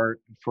for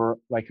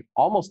like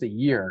almost a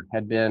year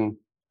had been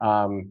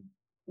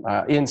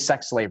in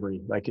sex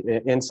slavery, like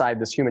inside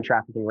this human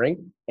trafficking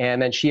ring.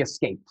 And then she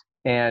escaped,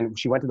 and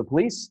she went to the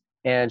police,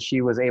 and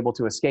she was able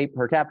to escape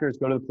her captors,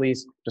 go to the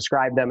police,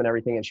 describe them and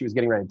everything. And she was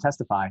getting ready to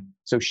testify.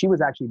 So she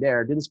was actually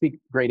there, didn't speak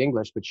great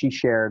English, but she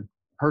shared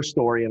her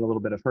story and a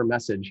little bit of her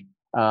message.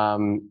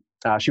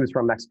 She was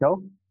from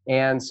Mexico.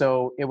 And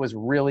so it was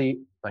really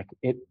like,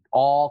 it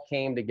all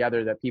came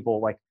together that people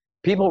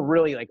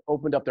really like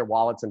opened up their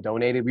wallets and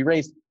donated. We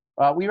raised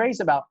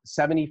about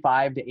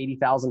 $75,000 to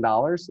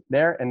 $80,000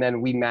 there, and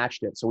then we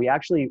matched it. So we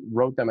actually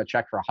wrote them a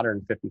check for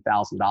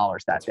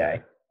 $150,000 that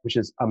day, which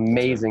is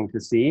amazing to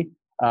see.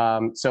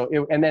 So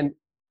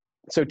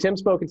Tim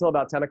spoke until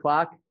about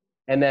 10:00,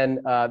 and then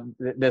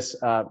this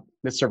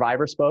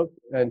survivor spoke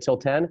until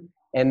 10,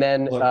 and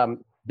then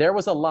there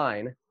was a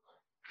line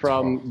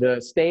from the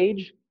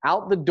stage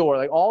out the door,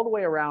 like all the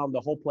way around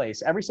the whole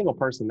place. Every single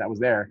person that was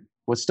there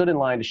was stood in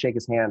line to shake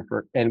his hand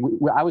and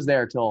I was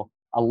there till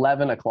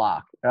 11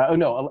 o'clock. I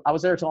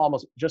was there till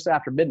almost just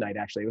after midnight,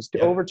 actually. It was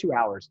over 2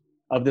 hours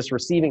of this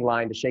receiving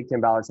line to shake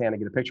Tim Ballard's hand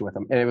and get a picture with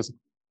him. And it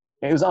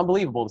was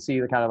unbelievable to see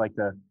the kind of like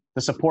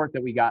the support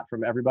that we got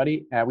from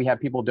everybody. We had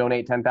people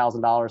donate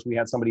 $10,000. We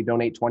had somebody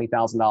donate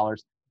 $20,000.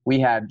 We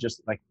had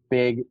just like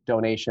big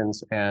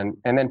donations and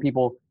then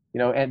people,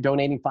 and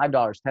donating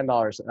 $5,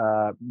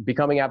 $10,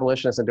 becoming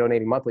abolitionists and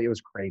donating monthly. It was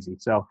crazy.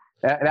 So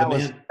that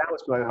was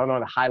one of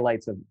the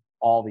highlights of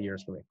all the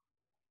years for me.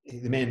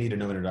 The man needed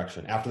no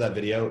introduction. After that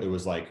video, it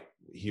was like,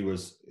 it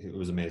was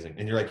amazing.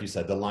 And like you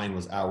said, the line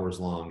was hours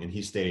long and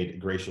he stayed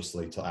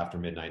graciously till after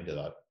midnight and did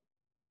that.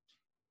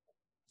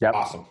 Yep.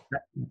 Awesome.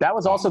 That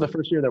was also the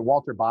first year that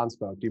Walter Bond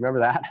spoke. Do you remember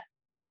that?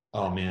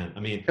 Oh man.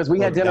 I mean, because we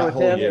had dinner with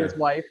him and his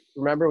wife.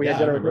 Remember, we had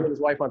dinner with him and his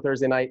wife on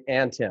Thursday night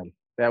and Tim.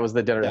 That was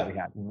the dinner that we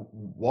had.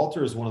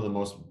 Walter is one of the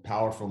most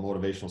powerful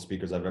motivational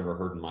speakers I've ever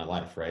heard in my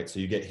life, right? So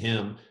you get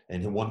him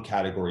in one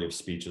category of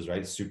speeches,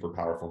 right? Super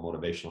powerful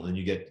motivational. And then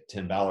you get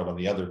Tim Ballard on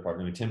the other part.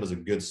 I mean, Tim was a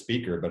good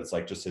speaker, but it's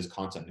like just his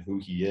content and who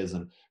he is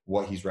and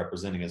what he's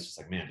representing is just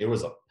like, man, it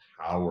was a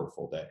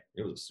powerful day.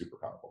 It was a super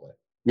powerful day.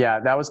 Yeah,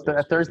 that was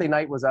Thursday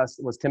night was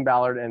Tim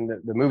Ballard and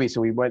the movie. So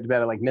we went to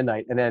bed at like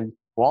midnight and then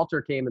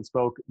Walter came and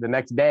spoke the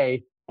next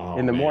day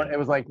in the morning. It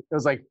was like,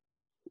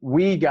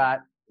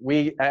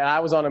 I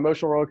was on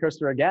emotional roller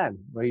coaster again,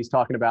 where he's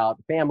talking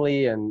about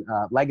family and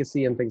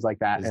legacy and things like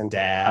that. His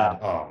dad.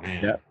 Oh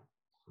man. Yeah.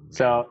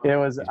 So it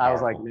was, I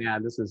was like,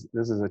 man, this is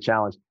a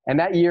challenge. And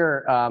that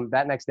year,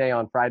 that next day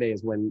on Friday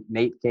is when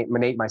Nate,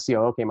 my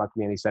COO, came up to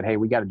me and he said, hey,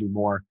 we got to do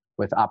more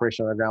with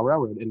Operation Underground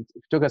Railroad. And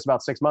it took us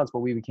about 6 months, but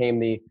we became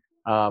the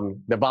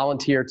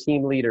volunteer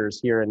team leaders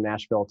here in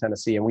Nashville,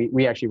 Tennessee. And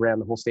we actually ran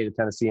the whole state of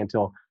Tennessee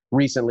until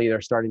recently.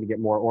 They're starting to get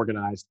more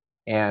organized.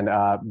 And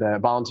the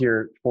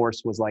volunteer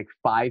force was like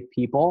 5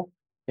 people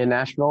in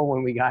Nashville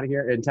when we got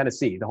here. In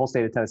Tennessee, the whole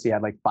state of Tennessee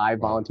had like 5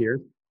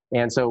 volunteers.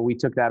 And so we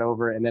took that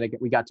over and then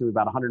we got to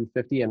about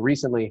 150. And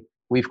recently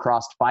we've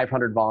crossed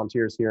 500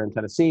 volunteers here in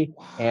Tennessee.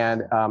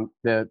 And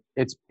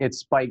it's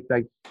spiked,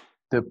 like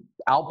the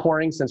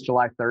outpouring since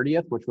July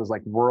 30th, which was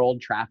like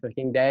World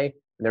Trafficking Day.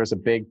 And there was a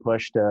big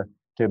push to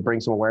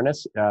bring some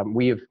awareness.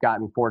 We have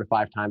gotten 4 to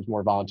 5 times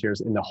more volunteers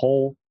in the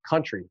whole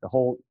country, the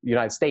whole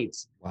United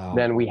States,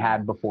 than we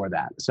had before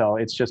that. So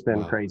it's just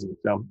been crazy.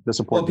 So the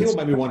support. Well, people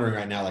might be wondering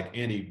right now, like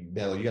Andy, you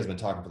guys have been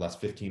talking for the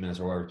last 15 minutes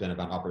or whatever it's been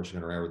about Operation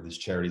Underground Railroad with these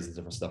charities and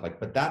different stuff.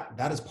 But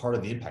that is part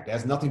of the impact. It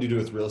has nothing to do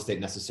with real estate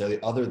necessarily,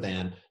 other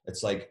than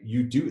it's like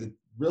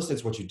real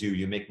estate's what you do.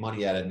 You make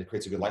money at it and it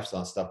creates a good lifestyle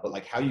and stuff. But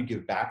like how you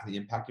give back the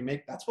impact you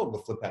make, that's what the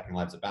Flip Packing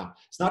Live's about.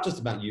 It's not just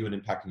about you and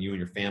impacting you and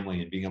your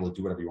family and being able to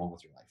do whatever you want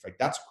with your life. Like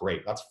that's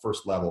great. That's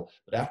first level.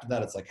 But after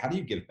that, it's like, how do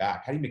you give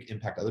back? How do you make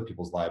impact other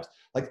people's lives?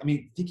 Like, I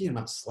mean, thinking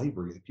about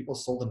slavery, like people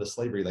sold into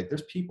slavery. Like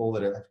there's people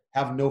that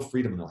have no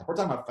freedom in their life. We're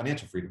talking about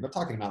financial freedom. They're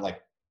talking about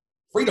like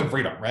freedom,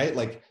 right?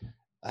 Like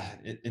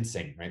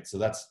insane, right? So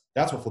that's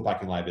what Flip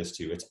Packing Live is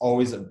too. It's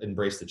always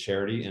embraced the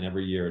charity, and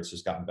every year it's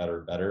just gotten better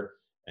and better.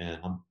 And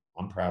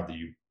I'm proud that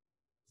you,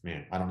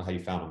 man, I don't know how you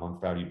found them. I'm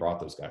proud you brought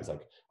those guys.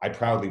 Like I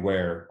proudly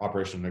wear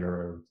Operation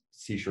Underground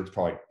t-shirts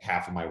probably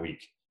half of my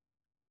week.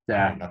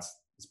 Yeah. I mean, it's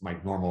my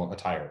normal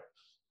attire.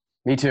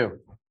 Me too.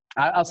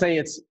 I'll say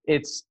it's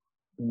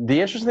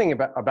the interesting thing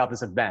about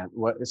this event.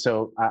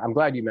 So I'm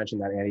glad you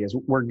mentioned that, Andy, is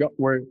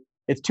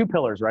it's 2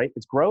 pillars, right?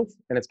 It's growth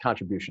and it's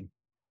contribution.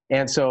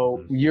 And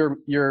so you're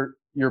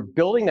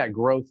building that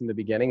growth in the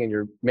beginning and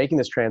you're making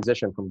this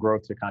transition from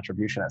growth to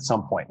contribution at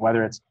some point,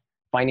 whether it's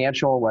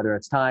financial, whether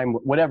it's time,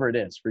 whatever it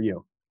is for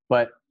you.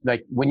 But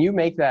like when you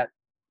make that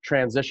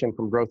transition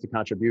from growth to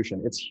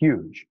contribution, it's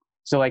huge.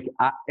 So like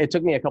it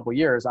took me a couple of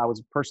years. I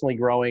was personally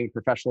growing,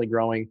 professionally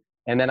growing,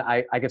 and then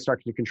I could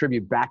start to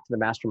contribute back to the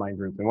mastermind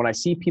group. And when I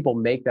see people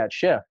make that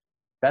shift,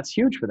 that's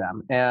huge for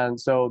them. And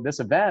so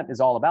this event is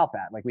all about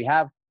that. Like we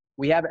have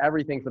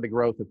everything for the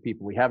growth of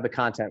people. We have the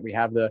content, we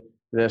have the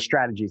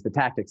strategies, the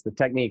tactics, the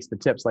techniques, the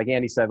tips. Like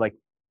Andy said, like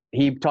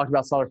he talked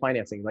about seller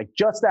financing, like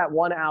just that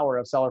 1 hour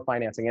of seller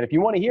financing. And if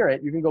you want to hear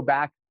it, you can go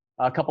back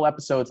a couple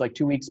episodes, like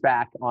 2 weeks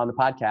back on the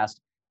podcast.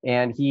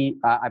 And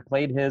I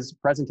played his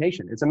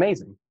presentation. It's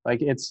amazing.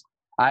 Like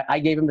I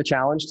gave him the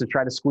challenge to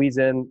try to squeeze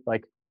in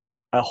like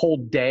a whole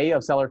day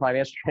of seller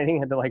finance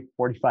training into like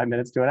 45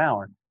 minutes to an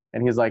hour.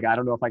 And he was like, I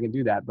don't know if I can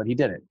do that, but he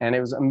did it. And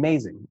it was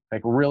amazing.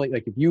 Like really,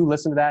 like if you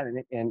listen to that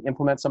and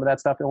implement some of that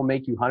stuff, it will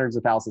make you hundreds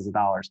of thousands of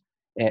dollars,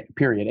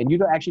 period. And you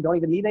don't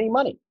even need any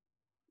money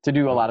to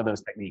do a lot of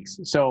those techniques.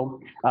 So,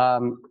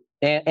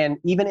 and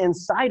even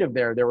inside of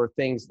there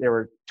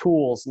were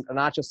tools,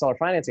 not just seller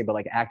financing, but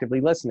like actively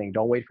listening,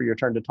 don't wait for your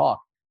turn to talk,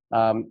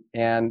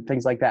 and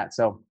things like that.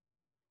 So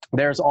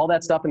there's all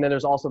that stuff. And then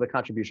there's also the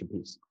contribution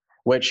piece,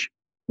 which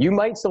you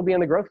might still be in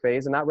the growth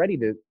phase and not ready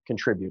to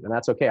contribute. And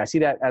that's okay. I see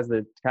that as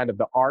the kind of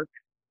the arc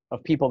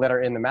of people that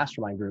are in the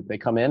mastermind group. They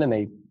come in and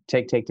they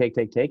take, and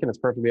it's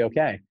perfectly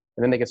okay.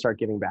 And then they can start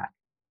giving back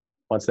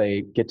once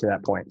they get to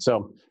that point.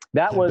 So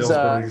that was, Bill's a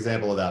perfect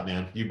example of that,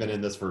 man. You've been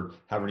in this for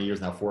how many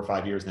years now? 4 or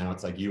 5 years now.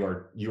 It's like you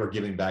are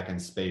giving back in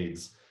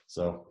spades.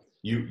 So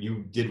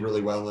you did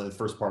really well in the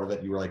first part of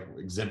it. You were like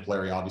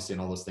exemplary, obviously,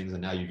 and all those things,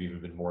 and now you've even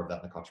been more of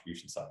that in the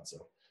contribution side.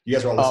 So you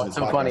guys are all listening to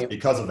this podcast funny.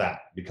 because of that.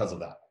 Because of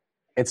that.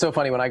 It's so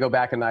funny when I go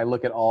back and I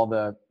look at all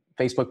the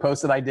Facebook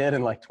posts that I did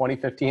in like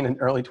 2015 and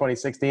early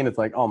 2016. It's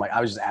like, oh my,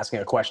 I was just asking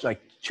a question, like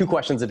 2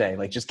 questions a day,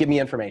 like just give me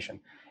information.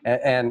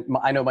 And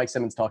I know Mike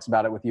Simmons talks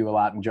about it with you a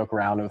lot and joke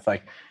around with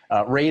like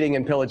raiding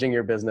and pillaging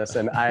your business.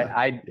 And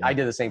I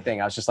did the same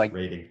thing. I was just like,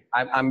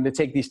 I'm going to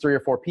take these 3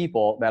 or 4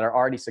 people that are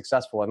already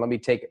successful and let me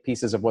take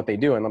pieces of what they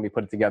do and let me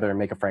put it together and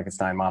make a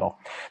Frankenstein model.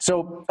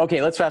 So,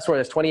 okay, let's fast forward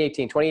this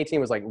 2018. 2018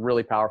 was like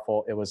really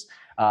powerful. It was,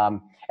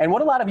 and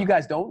what a lot of you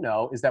guys don't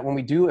know is that when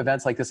we do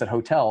events like this at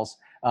hotels,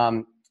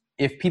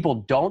 if people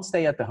don't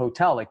stay at the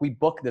hotel, like we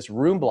book this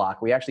room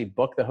block, we actually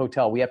book the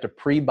hotel. We have to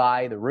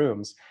pre-buy the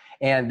rooms.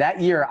 And that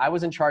year I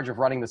was in charge of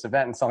running this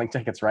event and selling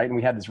tickets, right? And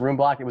we had this room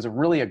block. It was a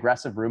really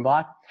aggressive room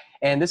block.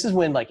 And this is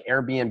when like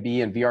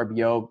Airbnb and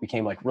VRBO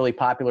became like really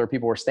popular.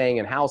 People were staying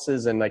in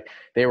houses and like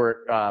they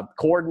were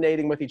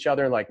coordinating with each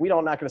other. And like,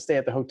 not going to stay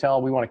at the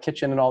hotel. We want a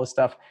kitchen and all this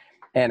stuff.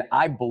 And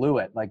I blew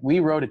it. Like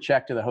we wrote a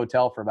check to the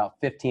hotel for about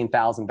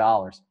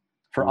 $15,000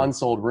 for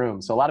unsold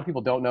rooms. So a lot of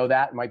people don't know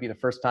that. It might be the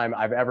first time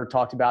I've ever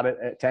talked about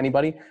it to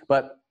anybody,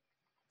 but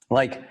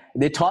like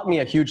they taught me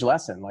a huge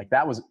lesson. Like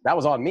that was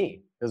on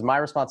me. It was my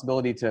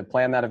responsibility to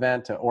plan that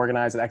event, to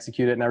organize it,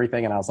 execute it and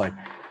everything. And I was like,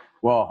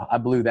 well, I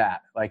blew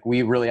that. Like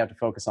we really have to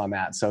focus on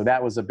that. So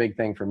that was a big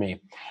thing for me.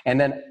 And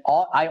then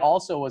I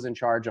also was in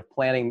charge of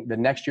planning the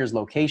next year's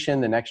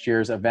location, the next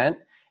year's event,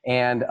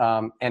 and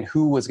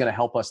who was going to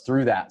help us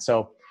through that.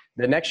 So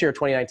the next year,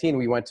 2019,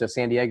 we went to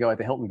San Diego at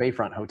the Hilton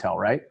Bayfront Hotel,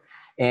 right?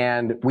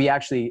 And we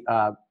actually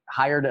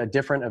hired a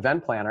different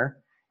event planner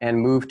and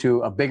moved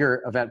to a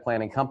bigger event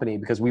planning company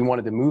because we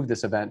wanted to move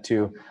this event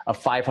to a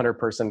 500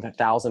 person,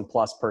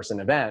 1,000+ person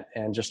event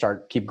and just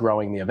keep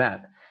growing the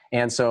event.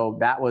 And so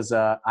that was,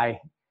 I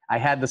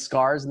had the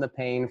scars and the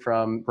pain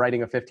from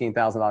writing a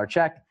 $15,000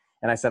 check.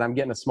 And I said, I'm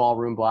getting a small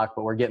room block,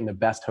 but we're getting the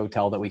best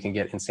hotel that we can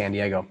get in San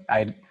Diego.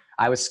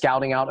 I was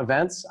scouting out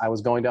events. I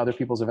was going to other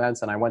people's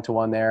events and I went to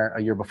one there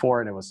a year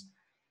before and it was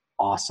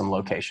awesome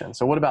location.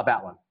 So what about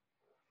that one?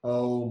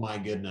 Oh my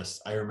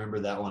goodness. I remember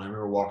that one. I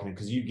remember walking in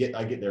because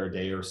I get there a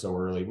day or so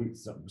early. We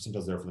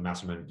sometimes there for the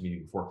mastermind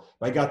meeting before,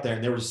 but I got there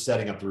and they were just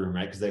setting up the room,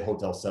 right? Because the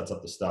hotel sets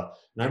up the stuff.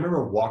 And I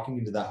remember walking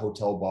into that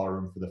hotel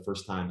ballroom for the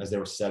first time as they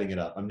were setting it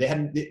up. I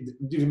mean,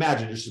 you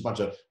imagine just a bunch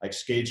of like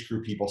stage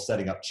crew people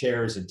setting up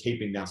chairs and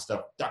taping down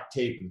stuff, duct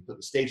tape and put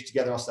the stage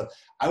together, all stuff.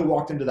 I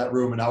walked into that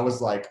room and I was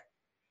like,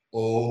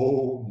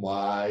 oh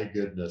my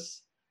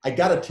goodness. I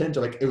got a tinge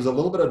of like, it was a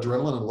little bit of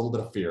adrenaline and a little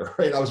bit of fear,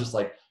 right? I was just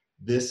like,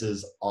 this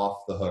is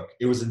off the hook.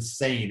 It was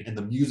insane. And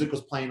the music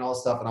was playing all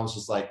this stuff. And I was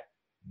just like,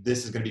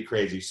 this is going to be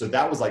crazy. So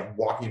that was like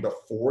walking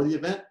before the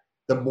event.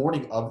 The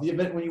morning of the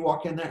event, when you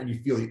walk in there and you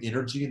feel the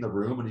energy in the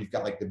room and you've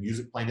got like the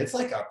music playing, it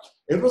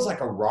was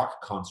like a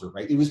rock concert,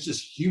 right? It was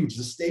just huge.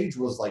 The stage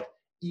was like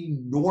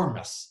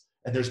enormous.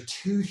 And there's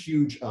 2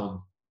 huge,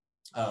 what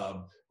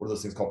are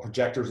those things called?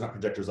 Not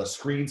projectors,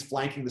 screens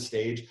flanking the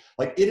stage.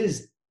 Like it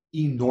is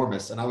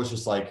enormous. And I was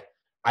just like,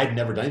 I'd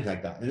never done anything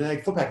like that. And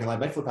like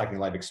my Flip Packing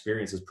Live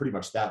experience is pretty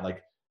much that.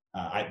 Like,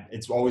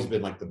 it's always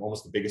been like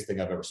almost the biggest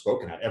thing I've ever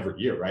spoken at every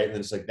year, right? And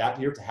then it's like that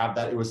year to have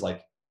that, it was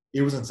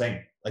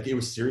insane. Like it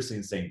was seriously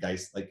insane,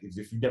 guys. Like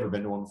if you've never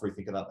been to one before, you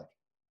think of that, like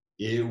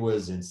it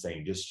was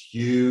insane, just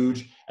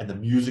huge. And the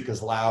music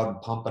is loud and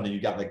pumping, and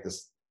you got like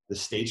the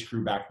stage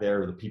crew back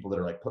there, or the people that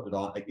are like putting it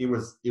on. Like it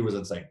was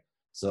insane.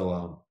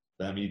 So,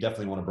 I mean, you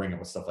definitely want to bring it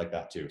with stuff like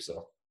that too.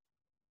 So.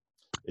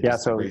 Yeah,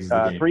 so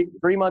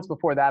 3 months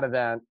before that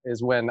event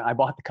is when I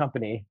bought the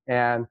company,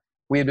 and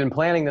we had been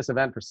planning this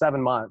event for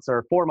 7 months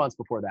or 4 months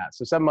before that.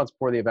 So 7 months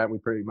before the event, we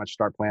pretty much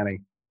start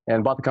planning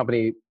and bought the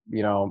company,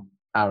 I don't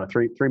know,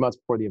 three months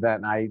before the event.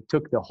 And I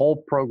took the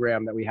whole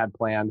program that we had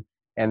planned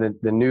and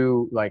the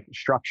new like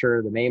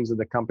structure, the names of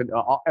the company,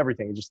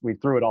 everything, we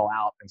threw it all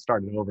out and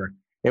started over.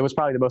 It was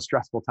probably the most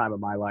stressful time of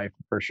my life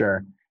for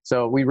sure.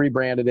 So we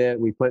rebranded it.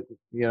 We put,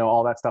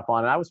 all that stuff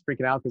on. And I was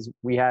freaking out because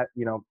we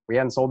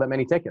hadn't sold that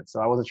many tickets.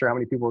 So I wasn't sure how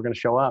many people were going to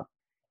show up.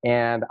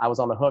 And I was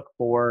on the hook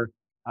for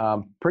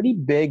pretty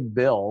big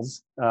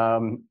bills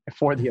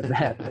for the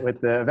event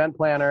with the event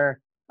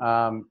planner.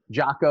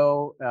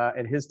 Jocko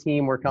and his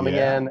team were coming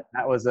in.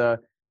 That was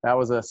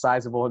a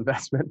sizable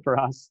investment for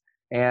us.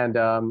 And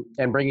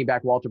bringing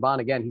back Walter Bond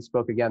again, he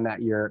spoke again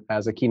that year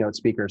as a keynote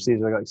speaker. So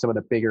these are like some of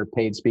the bigger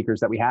paid speakers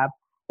that we have.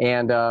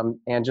 And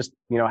just,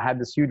 had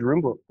this huge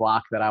room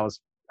block that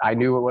I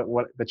knew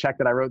what the check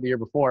that I wrote the year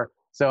before.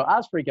 So I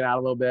was freaking out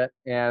a little bit.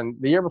 And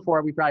the year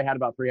before, we probably had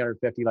about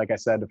 350, like I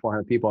said, to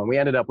 400 people. And we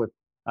ended up with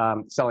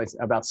selling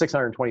about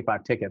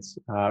 625 tickets,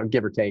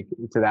 give or take,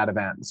 to that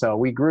event. So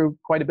we grew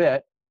quite a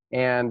bit.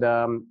 And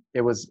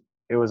it was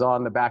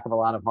on the back of a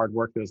lot of hard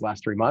work those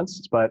last 3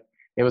 months. But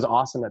it was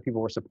awesome that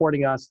people were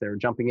supporting us. They were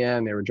jumping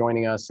in, they were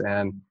joining us.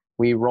 And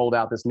we rolled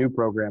out this new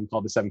program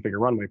called the 7-Figure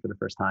Runway for the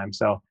first time.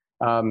 So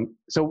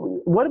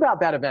So what about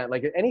that event?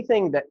 Like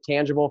anything that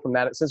tangible from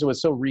that, since it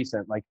was so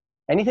recent, like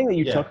anything that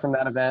you took from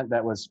that event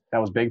that was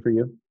big for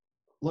you?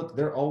 Look,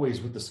 they're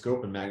always with the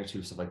scope and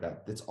magnitude of stuff like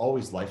that. It's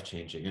always life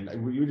changing.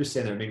 And you were just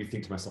saying that, it made me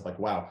think to myself, like,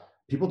 wow,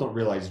 people don't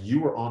realize you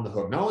were on the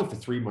hook, not only for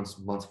 3 months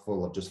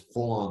full of just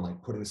full on like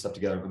putting this stuff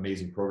together, an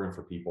amazing program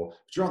for people,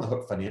 but you're on the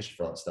hook financially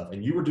for all that stuff.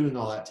 And you were doing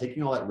all that,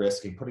 taking all that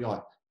risk and putting all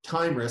that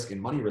time risk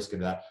and money risk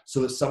into that so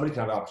that somebody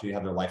can have the opportunity to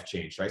have their life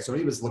changed, right? So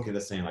he was looking at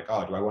this saying like,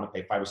 oh, do I want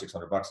to pay $500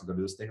 or $600 and go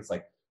do this thing? It's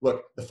like,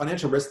 look, the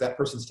financial risk that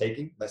person's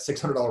taking, that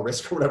 $600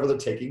 risk or whatever they're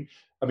taking.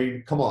 I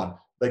mean, come on.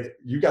 Like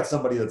you got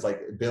somebody that's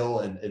like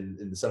Bill and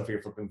the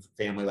 7-figure flipping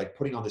family, like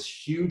putting on this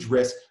huge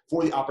risk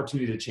for the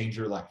opportunity to change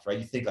your life, right?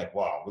 You think like,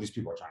 wow, well, these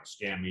people are trying to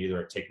scam me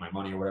or take my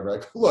money or whatever.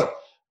 Like, look,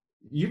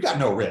 you've got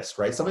no risk,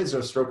 right? Somebody's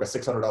going to stroke a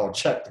 $600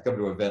 check to come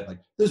to an event. Like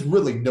there's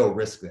really no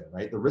risk there,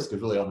 right? The risk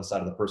is really on the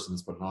side of the person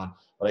that's putting on.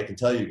 But I can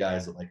tell you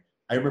guys that like,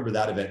 I remember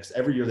that event because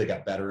every year they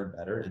got better and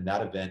better. And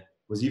that event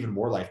was even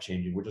more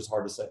life-changing, which is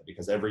hard to say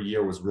because every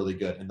year was really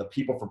good. And the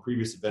people from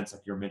previous events,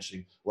 like you're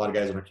mentioning, a lot of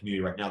guys in our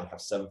community right now that have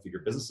 7-figure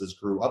businesses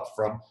grew up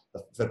from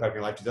the Flip Happy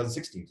Life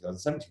 2016,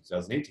 2017,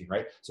 2018,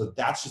 right? So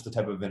that's just the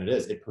type of event it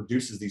is. It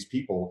produces these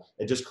people.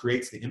 It just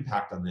creates the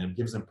impact on them,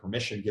 gives them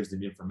permission, gives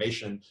them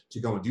information to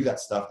go and do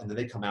that stuff. And then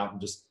they come out and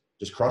just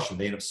crush it.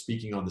 They end up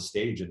speaking on the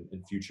stage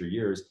in future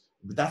years.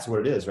 But that's what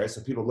it is, right? So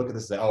people look at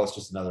this and say, oh, it's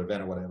just another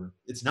event or whatever.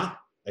 It's not.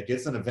 Like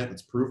it's an event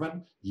that's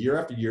proven year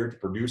after year to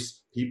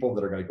produce people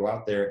that are going to go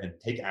out there and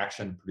take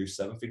action, produce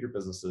 7-figure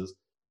businesses.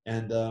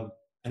 And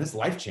it's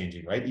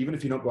life-changing, right? Even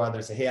if you don't go out there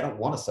and say, hey, I don't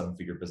want a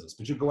 7-figure business,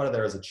 but you go out of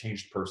there as a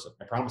changed person.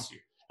 I promise you,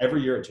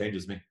 every year it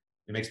changes me.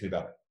 It makes me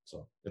better.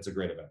 So it's a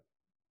great event.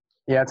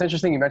 Yeah, it's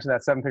interesting you mentioned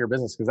that 7-figure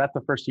business because that's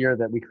the first year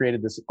that we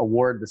created this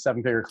award, the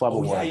 7-figure club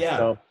award. Yeah,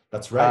 so,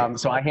 that's right.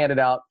 So I handed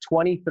out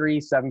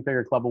 23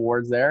 7-figure club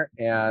awards there.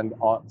 And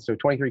so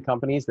 23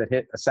 companies that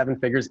hit 7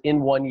 figures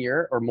in 1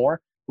 year or more.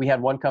 We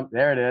had one company,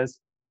 there it is.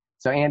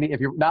 So Andy, if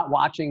you're not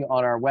watching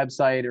on our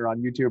website or on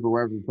YouTube or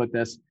wherever we put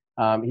this,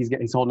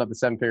 he's holding up the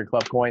 7-figure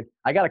club coin.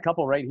 I got a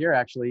couple right here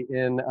actually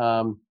in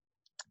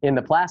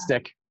the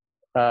plastic,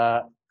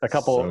 a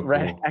couple so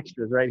red cool.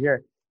 extras right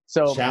here.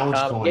 So challenge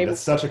coin. That's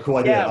such a cool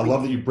idea. Yeah, I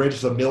love that you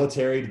bridged the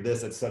military to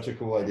this. It's such a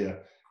cool idea.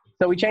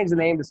 So we changed the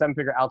name to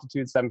 7-figure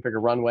altitude, 7-figure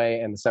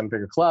runway, and the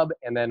 7-figure club,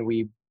 and then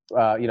we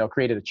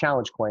created a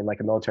challenge coin, like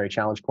a military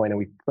challenge coin, and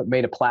we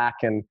made a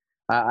plaque. And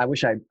I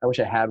wish I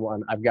had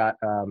one. I've got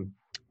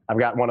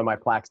one of my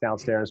plaques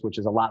downstairs, which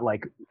is a lot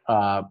like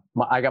I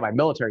got my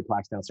military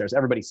plaques downstairs.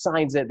 Everybody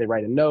signs it. They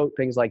write a note,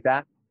 things like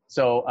that.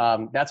 So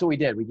that's what we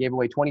did. We gave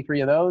away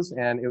 23 of those,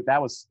 and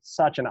that was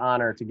such an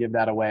honor to give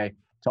that away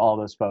to all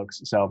those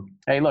folks. So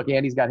hey, look,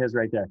 Andy's got his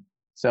right there.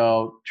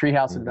 So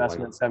Treehouse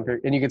Investments,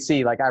 and you can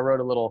see like I wrote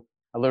a little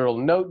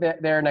note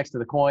there next to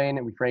the coin,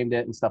 and we framed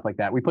it and stuff like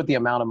that. We put the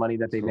amount of money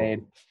that they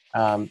made.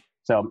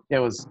 So it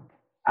was.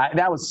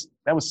 That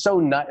was so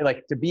nut,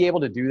 like to be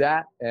able to do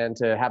that and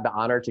to have the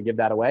honor to give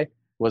that away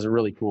was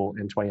really cool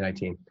in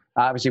 2019.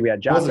 Obviously we had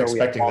John. I wasn't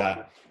expecting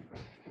that.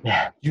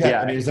 Yeah.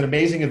 I mean, it was an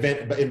amazing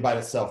event in by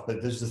itself,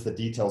 but there's just the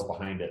details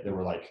behind it. They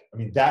were like, I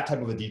mean, that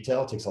type of a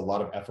detail takes a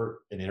lot of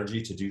effort and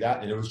energy to do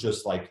that. And it was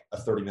just like a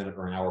 30-minute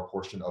or an hour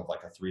portion of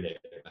like a 3-day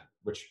event,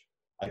 which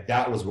like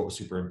that was what was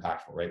super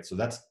impactful. Right. So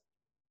that's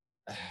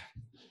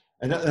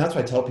why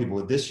I tell people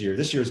that this year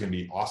is going to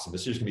be awesome.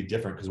 This year is going to be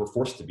different because we're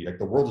forced to be like,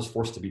 the world is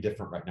forced to be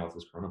different right now with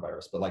this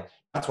coronavirus. But like,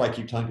 that's why I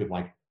keep telling people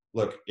like,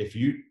 look, if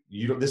you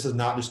don't, this is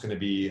not just going to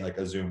be like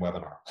a Zoom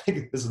webinar.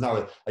 Like this is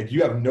not like,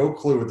 you have no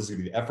clue what this is going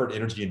to be. The effort,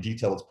 energy, and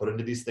detail that's put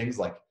into these things.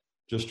 Like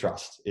just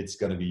trust it's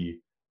going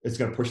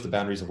to push the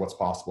boundaries of what's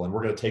possible. And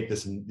we're going to take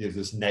this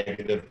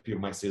negative,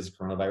 people might say as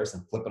coronavirus,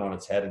 and flip it on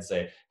its head and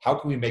say, how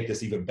can we make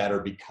this even better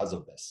because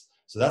of this?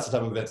 So that's the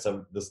type of event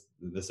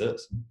this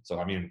is. So,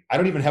 I mean, I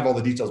don't even have all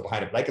the details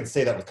behind it, but I can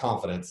say that with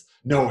confidence,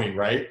 knowing,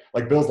 right?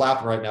 Like Bill's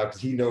laughing right now because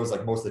he knows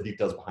like most of the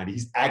details behind it.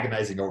 He's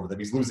agonizing over them.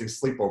 He's losing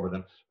sleep over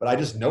them. But I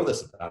just know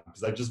this about him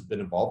because I've just been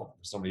involved with him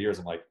for so many years.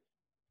 I'm like,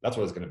 that's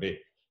what it's going to be.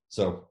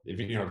 So if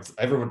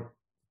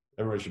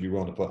everyone should be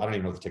willing to put, I don't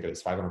even know what the ticket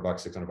is, $500,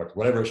 $600,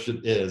 whatever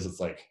it is. It's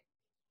like,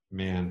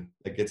 man,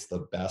 it gets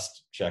the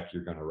best check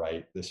you're going to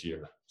write this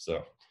year.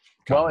 So.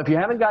 Well, if you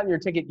haven't gotten your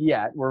ticket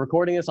yet, we're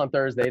recording this on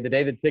Thursday, the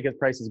day the ticket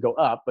prices go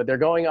up, but they're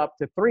going up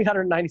to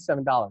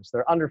 $397.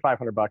 They're under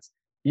 $500.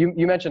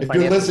 You mentioned if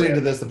you're listening to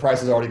this, the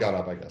price has already gone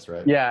up, I guess,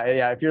 right?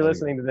 Yeah. If you're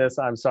listening to this,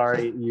 I'm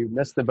sorry you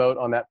missed the boat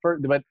on that.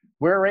 But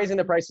we're raising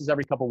the prices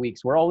every couple of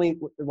weeks. By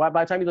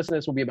the time you listen to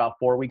this, we'll be about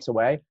 4 weeks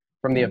away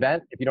from the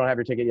event. If you don't have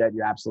your ticket yet,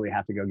 you absolutely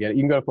have to go get it.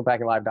 You can go to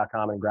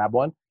fliphackinglive.com and grab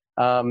one.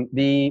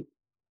 The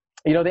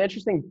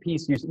interesting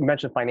piece, you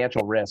mentioned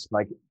financial risk.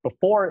 Like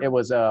before it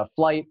was a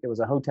flight, it was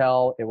a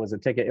hotel, it was a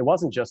ticket. It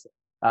wasn't just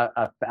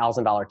a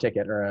 $1,000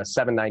 ticket or a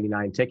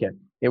 $799 ticket.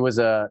 It was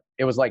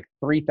like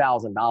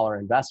 $3,000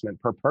 investment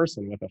per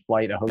person with a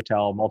flight, a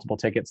hotel, multiple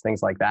tickets,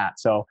 things like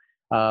that. So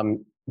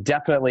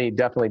definitely,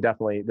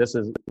 this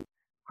is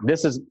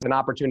an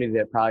opportunity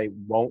that probably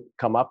won't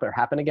come up or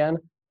happen again.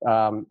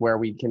 where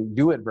we can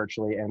do it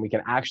virtually and we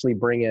can actually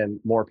bring in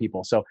more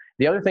people. So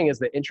the other thing is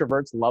that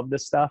introverts love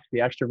this stuff. The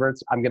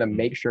extroverts, I'm going to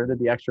make sure that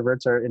the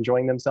extroverts are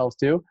enjoying themselves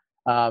too.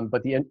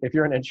 But if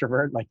you're an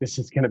introvert, like this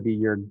is going to be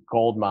your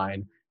gold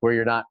mine, where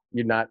you're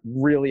not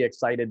really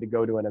excited to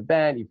go to an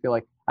event. You feel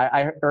like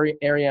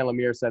Ariane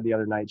Lemire said the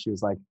other night, she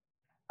was like,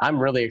 I'm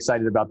really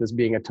excited about this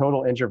being a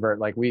total introvert.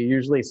 Like we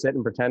usually sit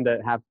and pretend to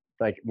have,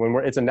 like when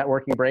it's a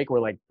networking break, we're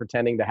like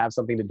pretending to have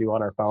something to do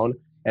on our phone,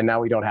 and now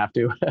we don't have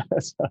to.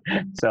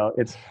 so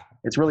it's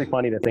really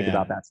funny to think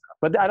about that stuff.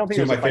 But I don't think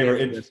two of my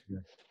favorite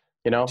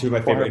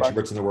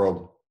introverts in the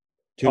world.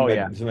 Two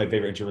of my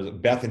favorite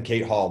introverts, Beth and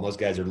Kate Hall. And those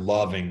guys are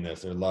loving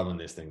this. They're loving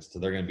these things, so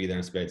they're going to be there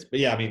in spades. But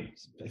yeah, I mean,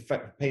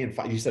 paying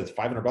you said it's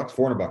 $500,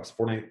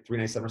 $400,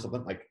 $397 or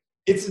something. Like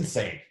it's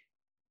insane.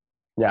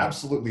 Yeah,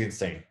 absolutely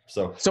insane.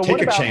 So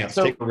take a chance,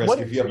 take a risk.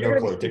 If you have no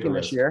clue, take a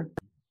risk.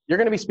 You're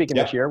going to be speaking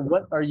this year.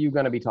 What are you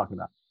going to be talking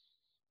about?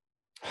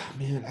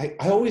 Man,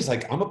 I always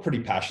I'm a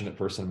pretty passionate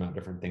person about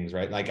different things,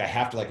 right? Like I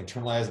have to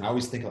internalize, and I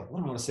always think what do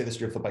I want to say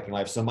this year, Flip Packing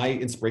Life. So my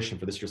inspiration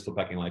for this year's Flip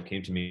Packing Life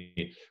came to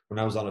me when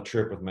I was on a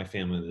trip with my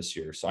family this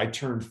year. So I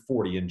turned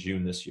 40 in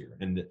June this year,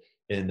 and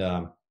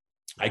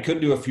I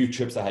couldn't do a few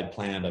trips I had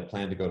planned. I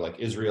planned to go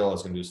to Israel. I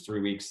was going to do this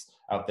 3 weeks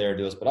out there,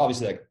 do this, but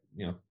obviously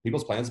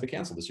people's plans have been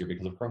canceled this year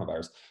because of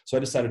coronavirus. So I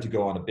decided to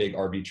go on a big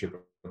RV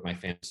trip with my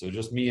family. So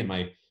just me and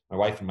my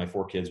wife and my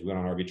 4 kids, we went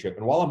on an RV trip.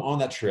 And while I'm on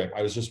that trip,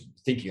 I was just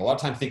thinking, a lot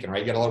of time thinking, right?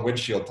 You got a lot of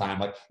windshield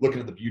time, looking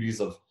at the beauties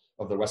of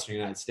the Western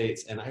United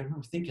States. And I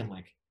remember thinking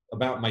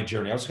about my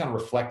journey. I was kind of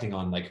reflecting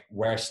on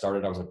where I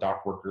started. I was a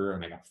dock worker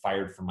and I got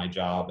fired from my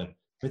job. And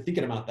I'm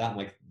thinking about that in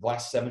the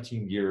last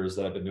 17 years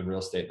that I've been doing real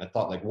estate. And I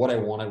thought what I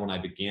wanted when I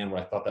began,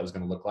 what I thought that was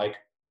going to look like.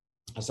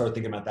 I started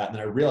thinking about that. And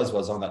then I realized while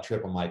I was on that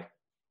trip, I'm I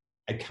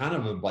kind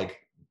of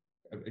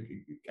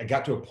I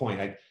got to a point,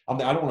 I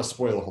don't want to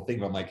spoil the whole thing,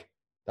 but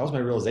that was my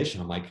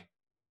realization.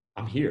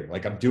 I'm here.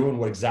 I'm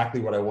doing exactly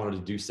what I wanted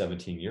to do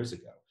 17 years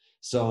ago.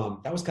 So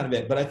that was kind of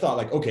it. But I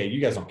thought okay,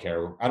 you guys don't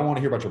care. I don't want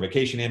to hear about your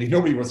vacation, Andy.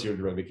 Nobody wants to hear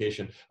about your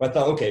vacation. But I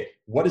thought, okay,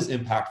 what is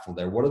impactful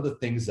there? What are the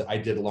things that I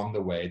did along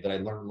the way, that I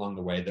learned along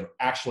the way that are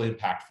actually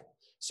impactful?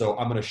 So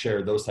I'm going to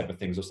share those type of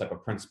things, those type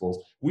of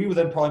principles. We would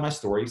then probably my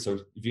story. So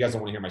if you guys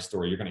don't want to hear my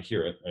story, you're going to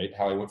hear it, right?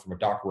 How I went from a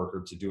dock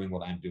worker to doing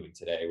what I'm doing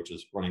today, which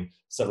is running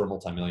several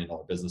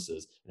multi-million-dollar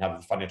businesses and having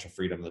the financial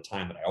freedom and the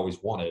time that I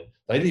always wanted.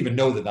 But I didn't even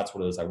know that that's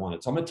what it is I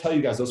wanted. So I'm going to tell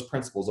you guys those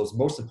principles, those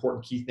most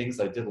important key things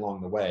that I did along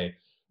the way.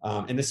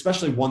 And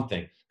especially one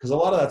thing, because a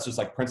lot of that's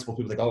just principle.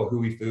 People oh,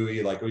 hooey fooey,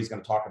 he's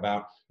going to talk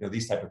about,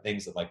 these type of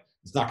things that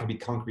it's not going to be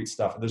concrete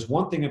stuff. And there's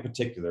one thing in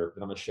particular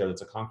that I'm going to share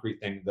that's a concrete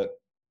thing that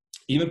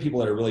even people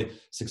that are really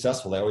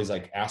successful, they always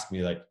ask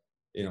me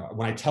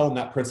when I tell them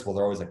that principle,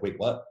 they're always wait,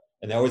 what?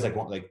 And they always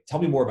tell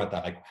me more about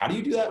that. How do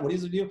you do that? What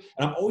does it do?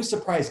 And I'm always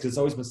surprised because it's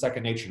always been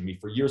second nature to me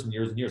for years and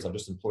years and years. I've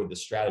just employed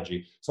this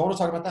strategy. So I want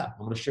to talk about that.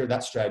 I'm going to share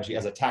that strategy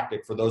as a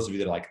tactic for those of you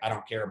that are I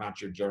don't care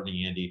about your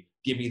journey, Andy.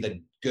 Give me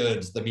the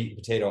goods, the meat and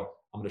potato.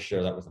 I'm going to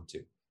share that with them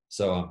too.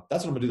 So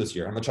that's what I'm going to do this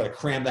year. I'm going to try to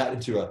cram that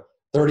into a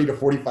 30 to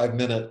 45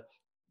 minute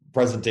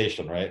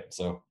presentation, right?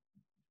 So.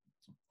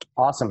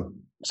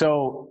 Awesome.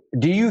 So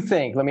do you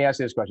think, let me ask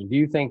you this question. Do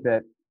you think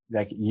that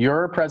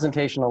your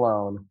presentation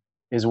alone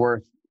is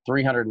worth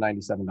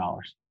 $397?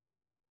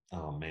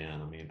 Oh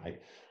man. I mean,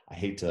 I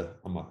hate to,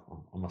 I'm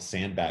a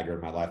sandbagger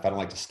in my life. I don't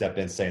like to step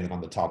in saying that I'm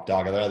the top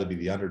dog. I'd rather be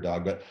the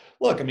underdog, but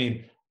look, I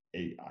mean,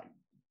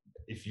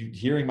 if you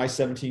hearing my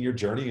 17-year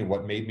journey and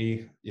what made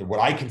me, what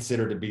I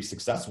consider to be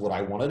successful, what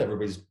I wanted,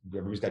 everybody's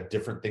got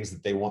different things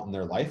that they want in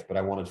their life, but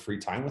I wanted free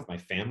time with my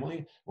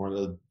family. I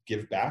wanted to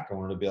give back. I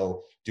wanted to be able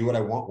to do what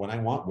I want, when I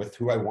want, with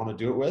who I want to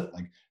do it with,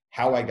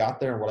 how I got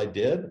there and what I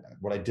did,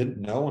 what I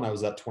didn't know when I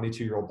was that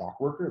 22-year-old dock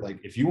worker.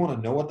 If you want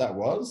to know what that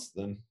was,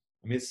 then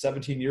it's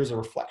 17 years of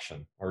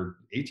reflection or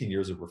 18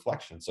 years of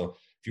reflection. So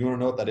if you want to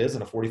know what that is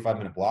in a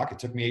 45-minute block, it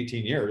took me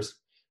 18 years.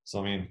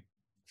 So, if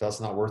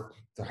that's not worth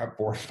 $400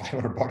 or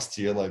 $500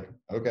 to you,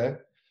 okay.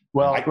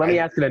 Well, let me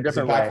ask it a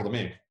different way. To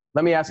me.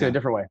 Let me ask it a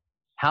different way.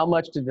 How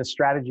much did the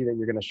strategy that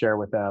you're going to share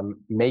with them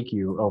make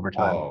you over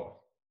time?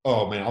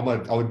 Oh man, I'll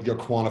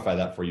quantify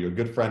that for you. A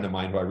good friend of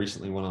mine who I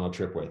recently went on a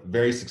trip with,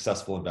 very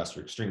successful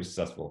investor, extremely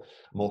successful,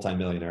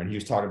 multimillionaire. And he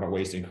was talking about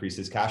ways to increase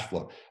his cash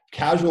flow.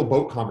 Casual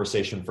boat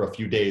conversation for a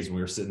few days when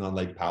we were sitting on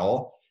Lake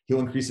Powell, he'll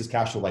increase his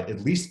cash flow by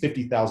at least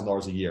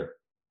 $50,000 a year.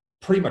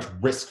 Pretty much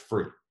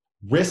risk-free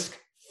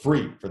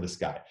for this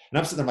guy. And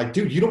I'm sitting there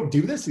dude, you don't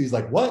do this? And he's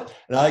like, what?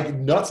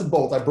 And nuts and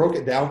bolts, I broke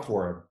it down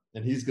for him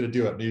and he's going to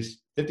do it. And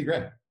he's 50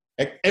 grand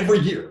every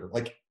year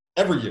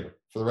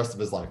for the rest of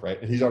his life.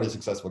 Right. And he's already a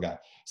successful guy.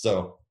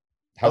 So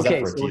how's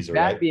that for a teaser?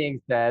 That being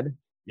said,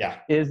 yeah.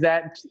 Is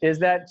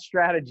that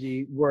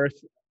strategy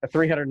worth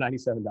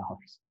 $397?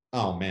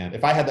 Oh man.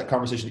 If I had that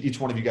conversation, each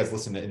one of you guys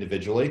listen to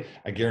individually,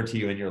 I guarantee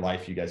you in your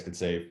life, you guys could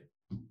save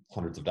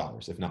hundreds of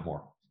dollars, if not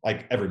more,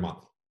 every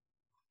month.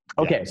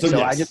 Okay, yeah. So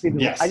yes,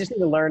 yes, I just need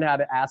to learn how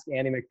to ask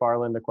Andy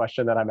McFarland the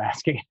question that I'm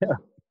asking him.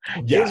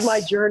 Yes. Is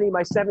my journey,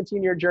 my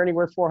 17-year journey,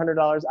 worth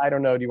 $400? I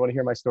don't know. Do you want to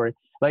hear my story?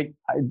 Like,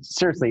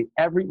 seriously,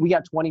 we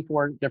got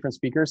 24 different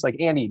speakers. Like,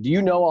 Andy, do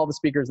you know all the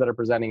speakers that are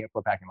presenting at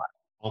Flip Hacking Live?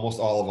 Almost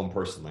all of them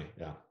personally.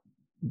 Yeah.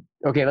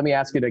 Okay, let me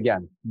ask it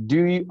again.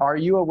 Are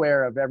you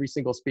aware of every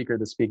single speaker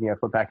that's speaking at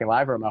Flip Hacking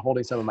Live, or am I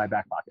holding some in my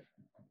back pocket?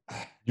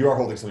 You are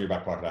holding some in your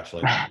back pocket,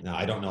 actually. No,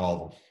 I don't know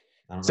all of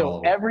them.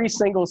 So every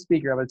single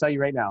speaker, I'm going to tell you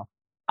right now,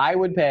 I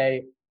would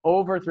pay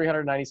over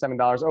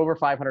 $397, over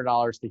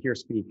 $500 to hear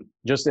speak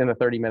just in the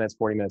 30 minutes,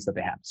 40 minutes that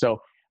they have.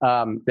 So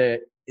the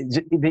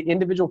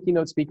individual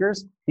keynote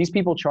speakers, these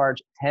people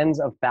charge tens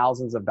of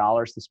thousands of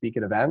dollars to speak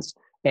at events.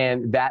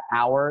 And that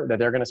hour that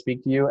they're going to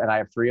speak to you, and I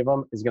have 3 of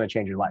them, is going to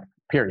change your life,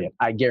 period.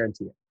 I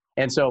guarantee it.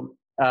 And so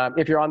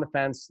if you're on the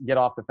fence, get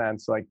off the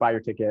fence, like buy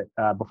your ticket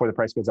before the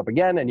price goes up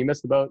again and you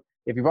miss the boat.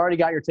 If you've already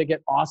got your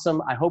ticket,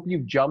 awesome. I hope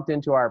you've jumped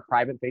into our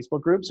private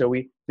Facebook group. So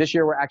this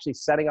year we're actually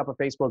setting up a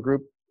Facebook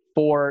group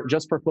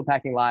just for Flip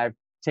Hacking Live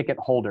ticket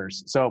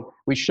holders. So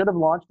we should have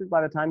launched it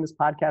by the time this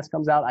podcast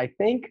comes out, I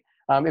think.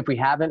 If we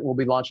haven't, we'll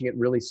be launching it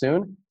really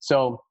soon.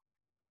 So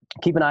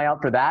keep an eye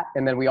out for that.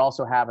 And then we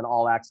also have an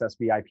all access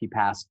VIP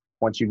pass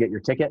once you get your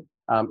ticket,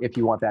 if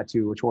you want that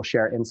too, which we'll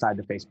share inside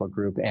the Facebook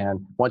group.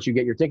 And once you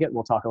get your ticket,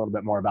 we'll talk a little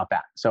bit more about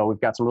that. So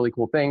we've got some really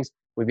cool things.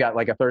 We've got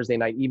like a Thursday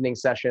night evening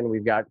session.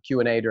 We've got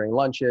Q&A during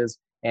lunches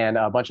and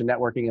a bunch of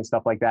networking and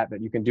stuff like that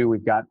you can do.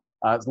 We've got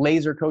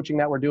laser coaching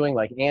that we're doing,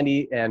 like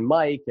Andy and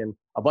Mike and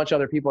a bunch of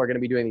other people are going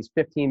to be doing these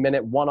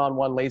 15-minute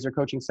one-on-one laser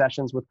coaching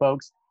sessions with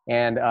folks.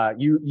 And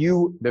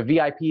the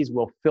VIPs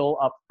will fill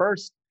up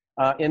first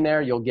in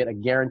there. You'll get a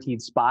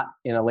guaranteed spot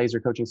in a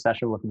laser coaching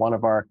session with one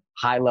of our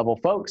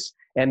high-level folks.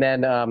 And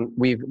then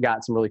we've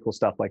got some really cool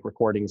stuff like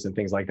recordings and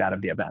things like that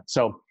of the event.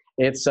 So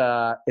it's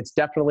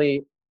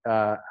definitely,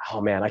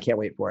 oh man, I can't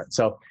wait for it.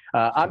 So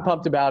I'm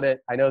pumped about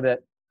it. I know that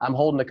I'm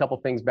holding a couple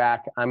things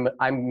back. I'm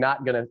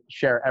not going to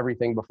share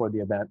everything before the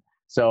event.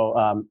 So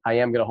I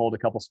am going to hold a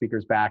couple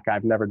speakers back.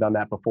 I've never done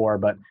that before,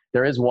 but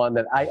there is one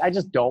that I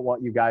just don't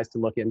want you guys to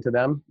look into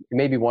them.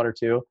 Maybe 1 or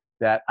 2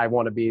 that I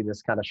want to be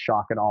this kind of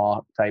shock and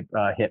awe type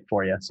hit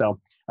for you. So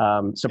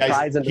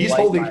surprise and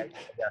delight.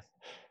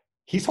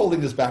 He's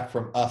holding this back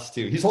from us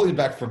too. He's holding it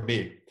back from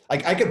me.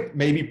 Like I could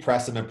maybe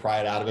press him and pry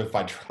it out of him if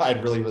I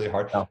tried really, really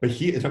hard. No. But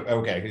he was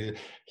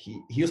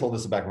holding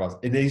this back from us,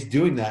 and he's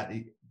doing that.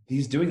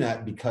 He's doing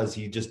that because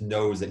he just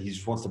knows that he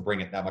just wants to bring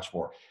it that much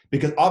more.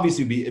 Because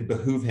obviously it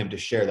behoove him to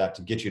share that,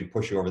 to get you to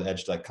push you over the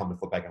edge to like come to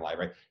Flip Hacking Live,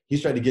 right?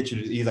 He's trying to get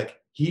you to,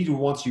 he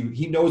wants you,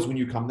 he knows when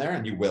you come there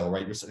and you will,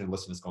 right? You're sitting and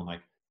listening, going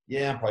like,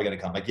 yeah, I'm probably going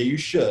to come. Like, yeah, you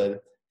should,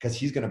 because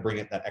he's going to bring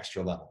it that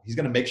extra level. He's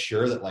going to make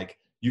sure that like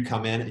you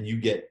come in and you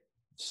get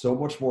so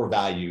much more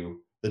value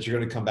that you're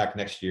going to come back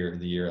next year and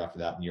the year after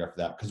that and year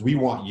after that. Because we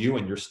want you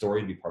and your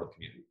story to be part of the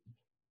community.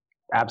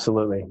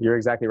 Absolutely. You're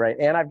exactly right.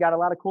 And I've got a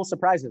lot of cool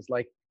surprises.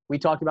 Like, we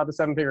talked about the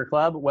 7-figure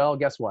club. Well,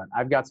 guess what?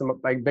 I've got some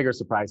bigger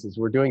surprises.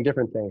 We're doing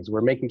different things.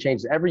 We're making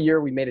changes. Every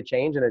year we made a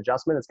change and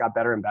adjustment. It's got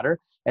better and better.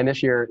 And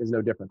this year is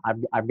no different.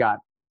 I've got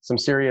some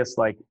serious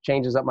like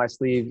changes up my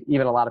sleeve.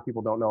 Even a lot of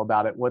people don't know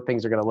about it, what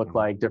things are going to look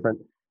like, different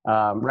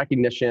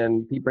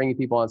recognition, bringing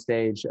people on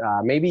stage.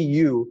 Maybe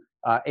you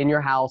in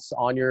your house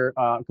on your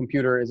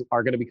computer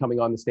are going to be coming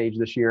on the stage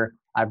this year.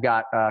 I've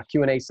got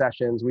Q&A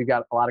sessions. We've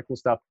got a lot of cool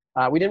stuff.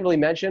 We didn't really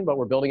mention, but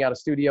we're building out a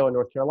studio in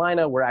North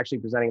Carolina. We're actually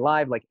presenting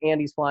live. Like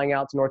Andy's flying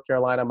out to North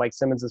Carolina. Mike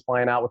Simmons is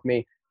flying out with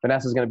me.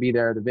 Vanessa's going to be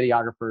there. The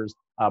videographers,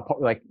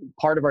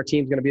 part of our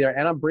team's going to be there.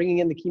 And I'm bringing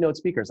in the keynote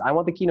speakers. I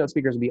want the keynote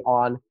speakers to be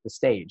on the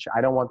stage. I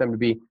don't want them to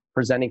be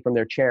presenting from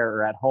their chair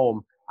or at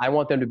home. I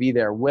want them to be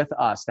there with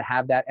us, to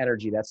have that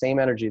energy, that same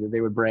energy that they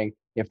would bring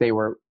if they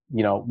were,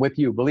 with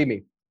you. Believe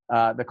me,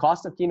 the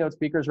cost of keynote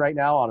speakers right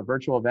now on a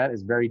virtual event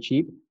is very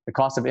cheap. The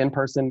cost of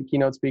in-person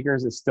keynote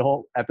speakers is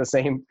still at the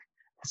same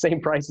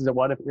price as it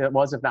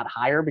was, if not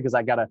higher, because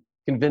I got to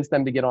convince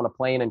them to get on a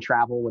plane and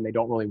travel when they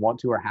don't really want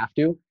to or have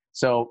to.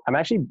 So I'm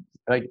actually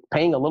like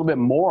paying a little bit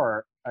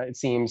more, it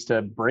seems,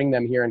 to bring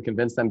them here and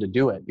convince them to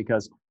do it,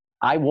 because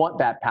I want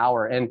that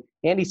power. And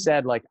Andy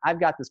said, like, I've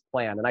got this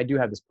plan, and I do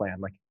have this plan.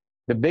 Like,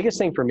 the biggest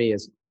thing for me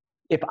is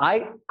if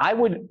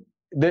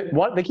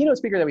the keynote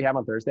speaker that we have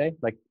on Thursday,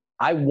 like,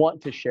 I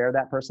want to share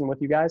that person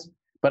with you guys,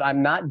 but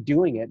I'm not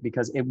doing it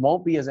because it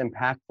won't be as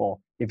impactful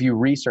if you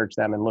research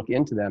them and look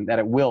into them that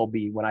it will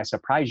be when I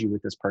surprise you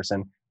with this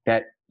person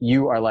that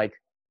you are like,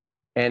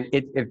 and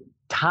it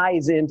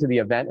ties into the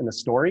event and the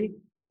story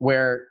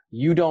where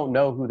you don't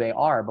know who they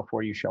are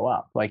before you show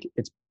up. Like,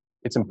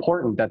 it's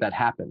important that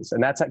happens.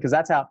 And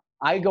that's how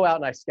I go out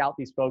and I scout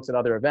these folks at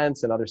other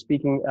events and other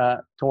speaking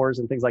tours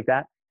and things like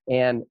that.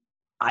 And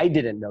I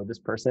didn't know this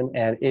person,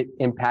 and it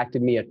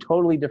impacted me a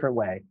totally different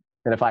way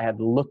than if I had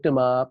looked them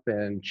up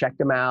and checked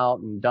them out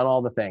and done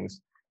all the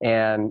things.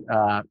 And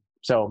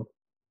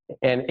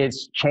and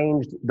it's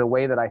changed the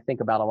way that I think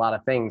about a lot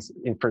of things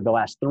for the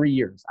last 3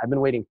 years. I've been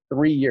waiting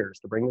 3 years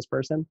to bring this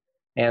person.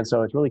 And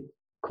so it's really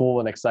cool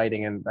and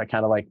exciting, and I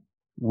kind of like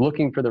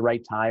looking for the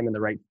right time and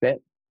the right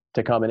fit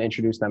to come and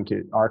introduce them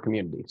to our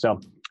community. So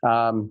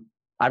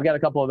I've got a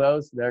couple of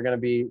those. They're going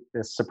to be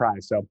a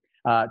surprise. So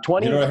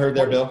 20, You know what I heard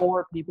there, Bill?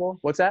 24 people.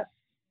 What's that?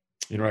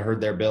 You know what I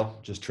heard there, Bill?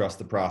 Just trust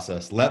the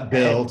process. Let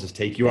Bill just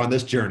take you on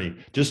this journey.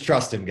 Just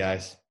trust him,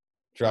 guys.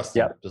 Trust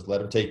him. Just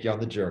let him take you on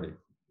the journey.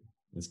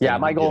 Yeah,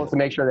 my goal is to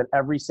make sure that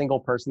every single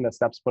person that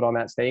steps foot on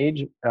that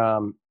stage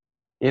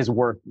is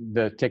worth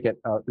the ticket.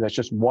 That's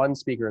just one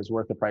speaker is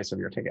worth the price of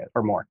your ticket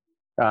or more.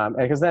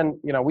 Because then,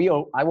 you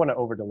know, I want to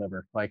over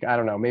deliver. Like, I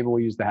don't know, maybe we'll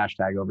use the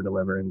hashtag over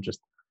deliver and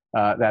just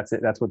that's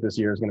it. That's what this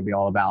year is going to be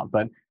all about.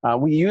 But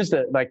we used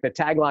it like the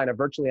tagline of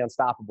virtually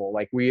unstoppable.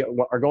 Like, we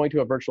are going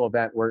to a virtual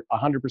event. We're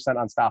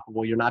 100%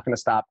 unstoppable. You're not going to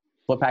stop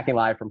Flip Packing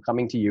Live from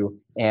coming to you.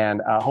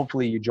 And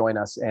hopefully you join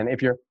us. And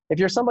if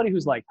you're somebody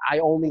who's like, I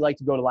only like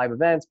to go to live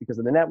events because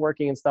of the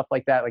networking and stuff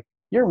like that, like,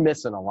 you're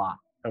missing a lot.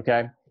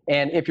 Okay.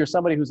 And if you're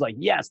somebody who's like,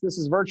 yes, this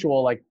is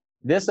virtual, like,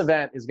 this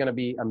event is going to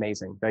be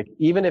amazing. Like,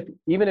 even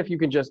if you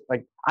can just,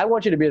 like, I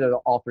want you to be there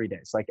all 3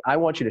 days. Like, I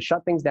want you to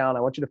shut things down. I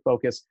want you to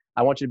focus.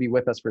 I want you to be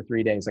with us for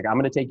 3 days. Like, I'm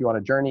going to take you on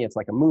a journey. It's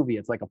like a movie.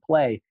 It's like a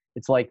play.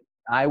 It's like,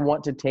 I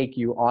want to take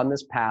you on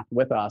this path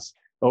with us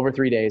over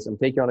 3 days and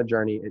take you on a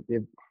journey.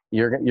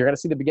 You're going to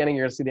see the beginning.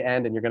 You're going to see the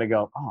end, and you're going to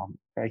go, oh,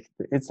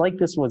 it's like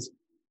this was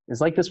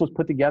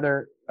put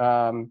together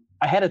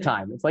ahead of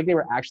time. It's like they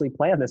were actually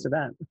planning this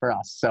event for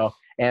us. So,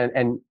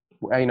 and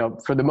you know,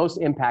 for the most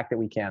impact that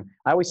we can.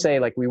 I always say,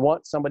 like, we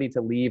want somebody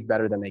to leave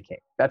better than they came.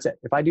 That's it.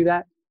 If I do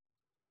that,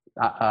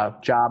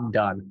 job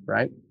done,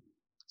 right?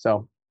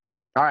 So,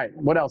 all right.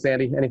 What else,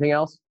 Andy? Anything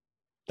else?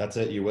 That's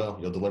it. You will.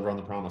 You'll deliver on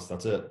the promise.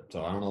 That's it.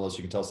 So I don't know unless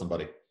you can tell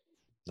somebody.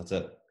 That's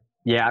it.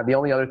 Yeah. The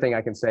only other thing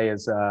I can say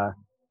is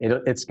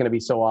it's going to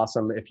be so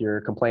awesome. If you're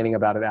complaining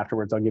about it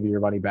afterwards, I'll give you your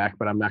money back,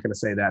 but I'm not going to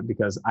say that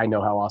because I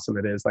know how awesome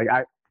it is. Like,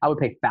 I would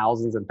pay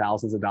thousands and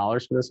thousands of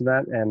dollars for this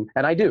event. And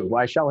I do.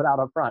 Well, I shell it out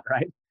up front,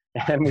 right?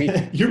 And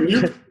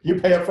you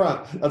pay up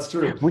front. That's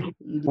true.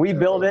 We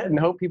build it and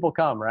hope people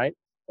come, right?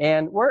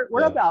 And we're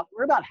about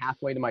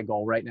halfway to my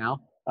goal right now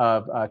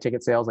of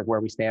ticket sales, like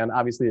where we stand.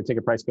 Obviously, the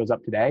ticket price goes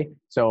up today,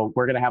 so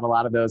we're going to have a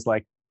lot of those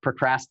like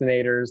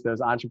procrastinators, those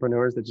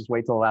entrepreneurs that just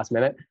wait till the last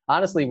minute.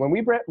 Honestly, when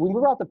we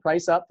brought the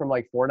price up from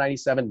like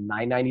 $497,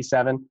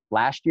 $997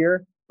 last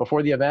year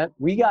before the event,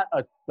 we got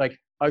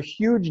a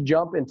huge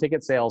jump in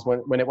ticket sales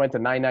when it went to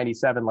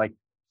 $997, like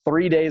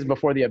 3 days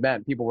before the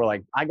event. People were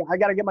like, I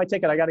got to get my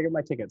ticket. I got to get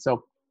my ticket.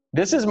 So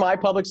this is my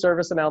public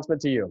service announcement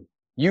to you.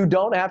 You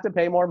don't have to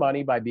pay more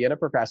money by being a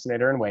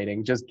procrastinator and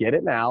waiting. Just get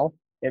it now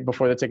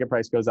before the ticket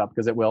price goes up,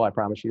 because it will. I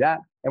promise you that.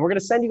 And we're going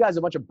to send you guys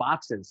a bunch of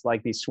boxes,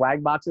 like these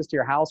swag boxes to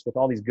your house with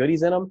all these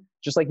goodies in them,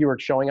 just like you were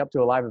showing up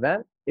to a live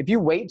event. If you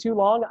wait too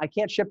long, I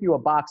can't ship you a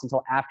box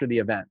until after the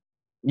event.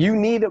 You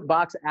need a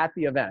box at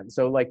the event.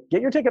 So like,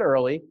 get your ticket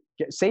early,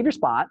 save your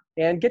spot,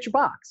 and get your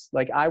box.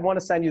 Like, I want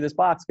to send you this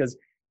box because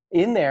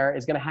in there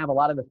is going to have a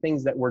lot of the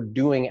things that we're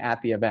doing at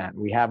the event.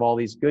 We have all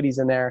these goodies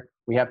in there.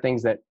 We have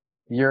things that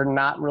you're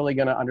not really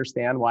going to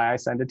understand why I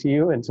send it to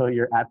you until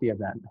you're at the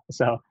event.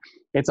 So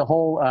it's a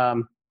whole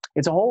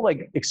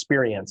like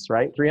experience,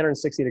 right?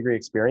 360-degree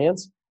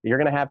experience. You're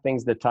going to have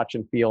things to touch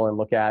and feel and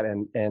look at,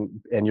 and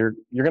you're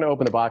going to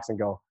open the box and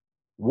go,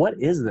 what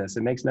is this?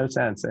 It makes no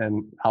sense.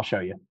 And I'll show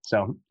you.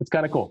 So it's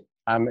kind of cool.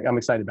 I'm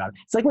excited about it.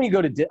 It's like when you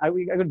go to, I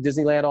go to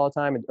Disneyland all the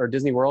time, or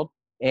Disney World.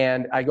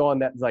 And I go on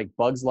that like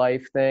Bugs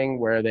Life thing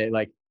where they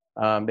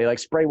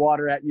spray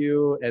water at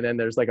you, and then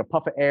there's like a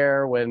puff of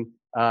air when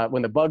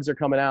the bugs are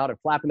coming out and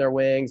flapping their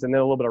wings, and then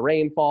a little bit of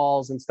rain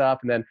falls and stuff.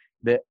 And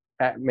then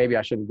maybe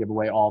I shouldn't give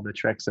away all the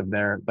tricks of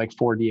their like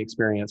 4D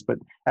experience, but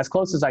as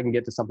close as I can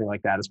get to something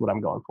like that is what I'm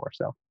going for.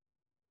 So,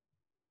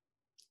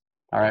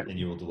 all right. And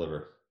you will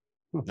deliver.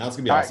 Now it's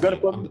gonna be awesome.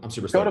 Right, I'm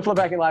super stoked. Go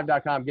to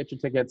flippackinglive.com, get your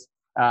tickets.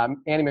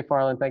 Andy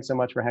McFarland, thanks so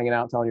much for hanging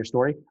out, telling your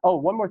story. Oh,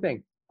 one more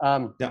thing.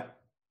 Yeah.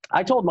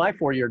 I told my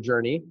 4-year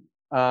journey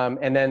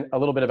and then a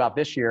little bit about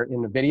this year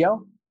in the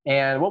video.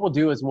 And what we'll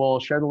do is we'll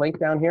share the link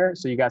down here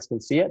so you guys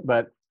can see it.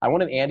 But I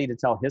wanted Andy to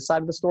tell his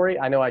side of the story.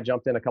 I know I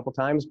jumped in a couple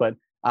times, but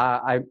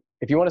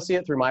if you want to see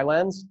it through my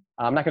lens,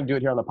 I'm not going to do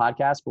it here on the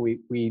podcast, but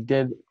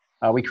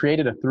we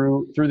created a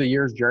through the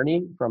years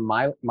journey from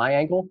my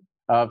angle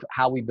of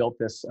how we built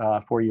this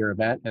 4-year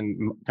event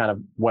and kind of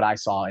what I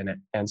saw in it.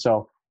 And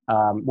so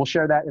we'll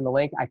share that in the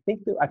link. I think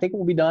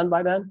we'll be done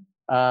by then.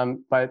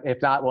 But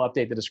if not, we'll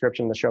update the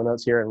description in the show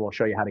notes here, and we'll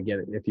show you how to get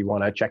it if you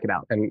want to check it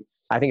out. And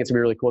I think it's gonna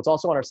be really cool. It's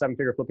also on our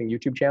 7-Figure Flipping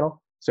YouTube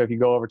channel. So if you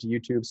go over to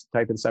YouTube,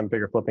 type in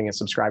 7-Figure Flipping and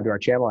subscribe to our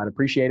channel, I'd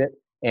appreciate it.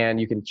 And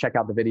you can check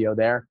out the video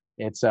there.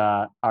 It's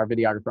our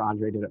videographer,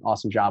 Andre, did an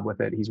awesome job with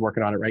it. He's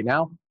working on it right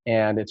now,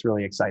 and it's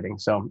really exciting.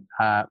 So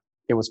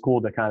it was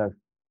cool to kind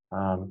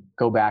of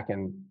go back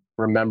and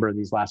remember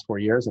these last 4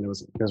 years. And it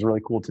was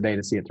really cool today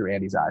to see it through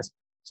Andy's eyes.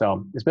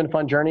 So it's been a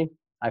fun journey.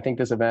 I think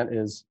this event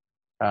is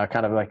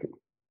kind of like,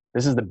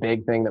 this is the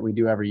big thing that we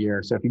do every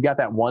year. So if you got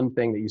that one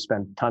thing that you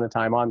spend a ton of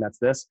time on, that's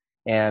this.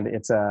 And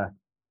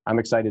I'm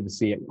excited to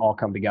see it all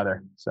come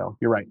together. So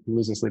you're right, I'm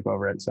losing sleep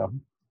over it. So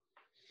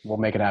we'll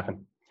make it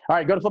happen. All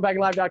right, go to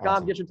flippackinglive.com,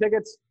 awesome. Get your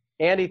tickets.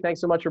 Andy, thanks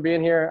so much for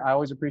being here. I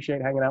always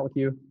appreciate hanging out with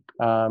you,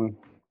 and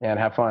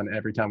have fun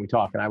every time we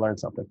talk, and I learn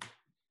something.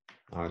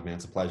 All right, man,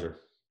 it's a pleasure.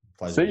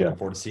 Pleasure. See ya. Looking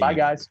forward to seeing Bye, you.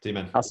 guys. See you,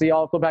 man. I'll see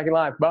y'all at Flip Hacking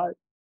Live. Bye.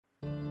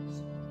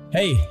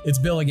 Hey, it's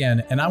Bill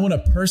again, and I want to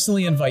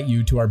personally invite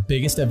you to our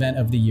biggest event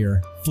of the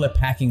year, Flip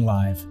Hacking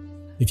Live.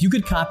 If you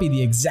could copy the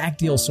exact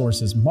deal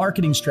sources,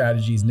 marketing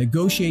strategies,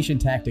 negotiation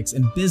tactics,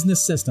 and business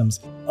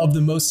systems of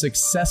the most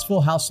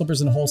successful house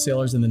flippers and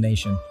wholesalers in the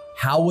nation,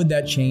 how would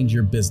that change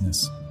your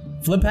business?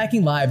 Flip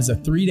Hacking Live is a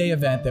 3-day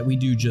event that we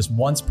do just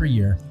once per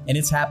year, and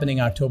it's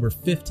happening October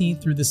 15th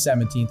through the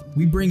 17th.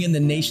 We bring in the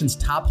nation's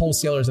top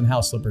wholesalers and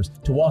house flippers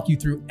to walk you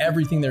through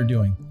everything they're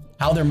doing.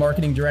 How they're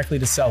marketing directly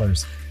to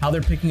sellers, how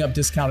they're picking up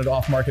discounted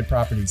off-market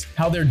properties,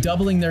 how they're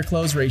doubling their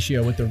close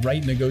ratio with the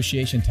right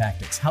negotiation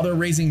tactics, how they're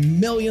raising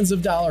millions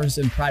of dollars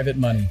in private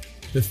money,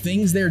 the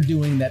things they're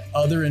doing that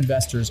other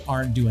investors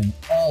aren't doing,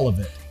 all of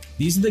it.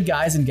 These are the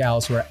guys and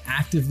gals who are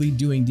actively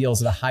doing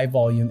deals at a high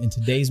volume in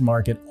today's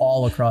market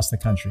all across the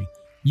country.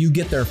 You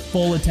get their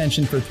full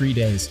attention for 3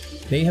 days.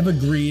 They have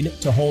agreed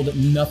to hold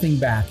nothing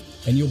back,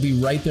 and you'll be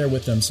right there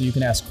with them so you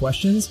can ask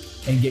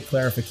questions and get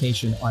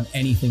clarification on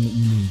anything that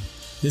you need.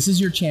 This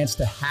is your chance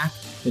to hack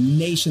the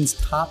nation's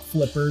top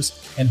flippers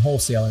and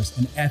wholesalers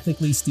and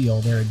ethically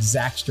steal their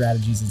exact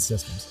strategies and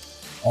systems.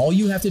 All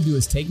you have to do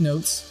is take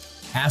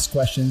notes, ask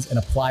questions, and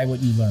apply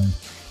what you learned.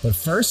 But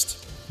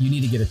first, you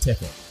need to get a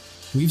ticket.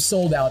 We've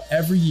sold out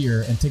every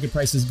year and ticket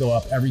prices go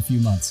up every few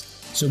months.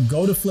 So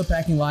go to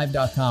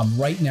fliphackinglive.com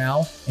right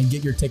now and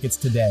get your tickets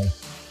today.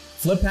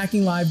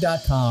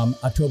 fliphackinglive.com,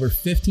 October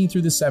 15th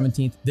through the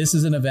 17th. This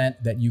is an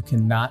event that you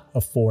cannot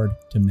afford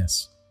to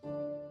miss.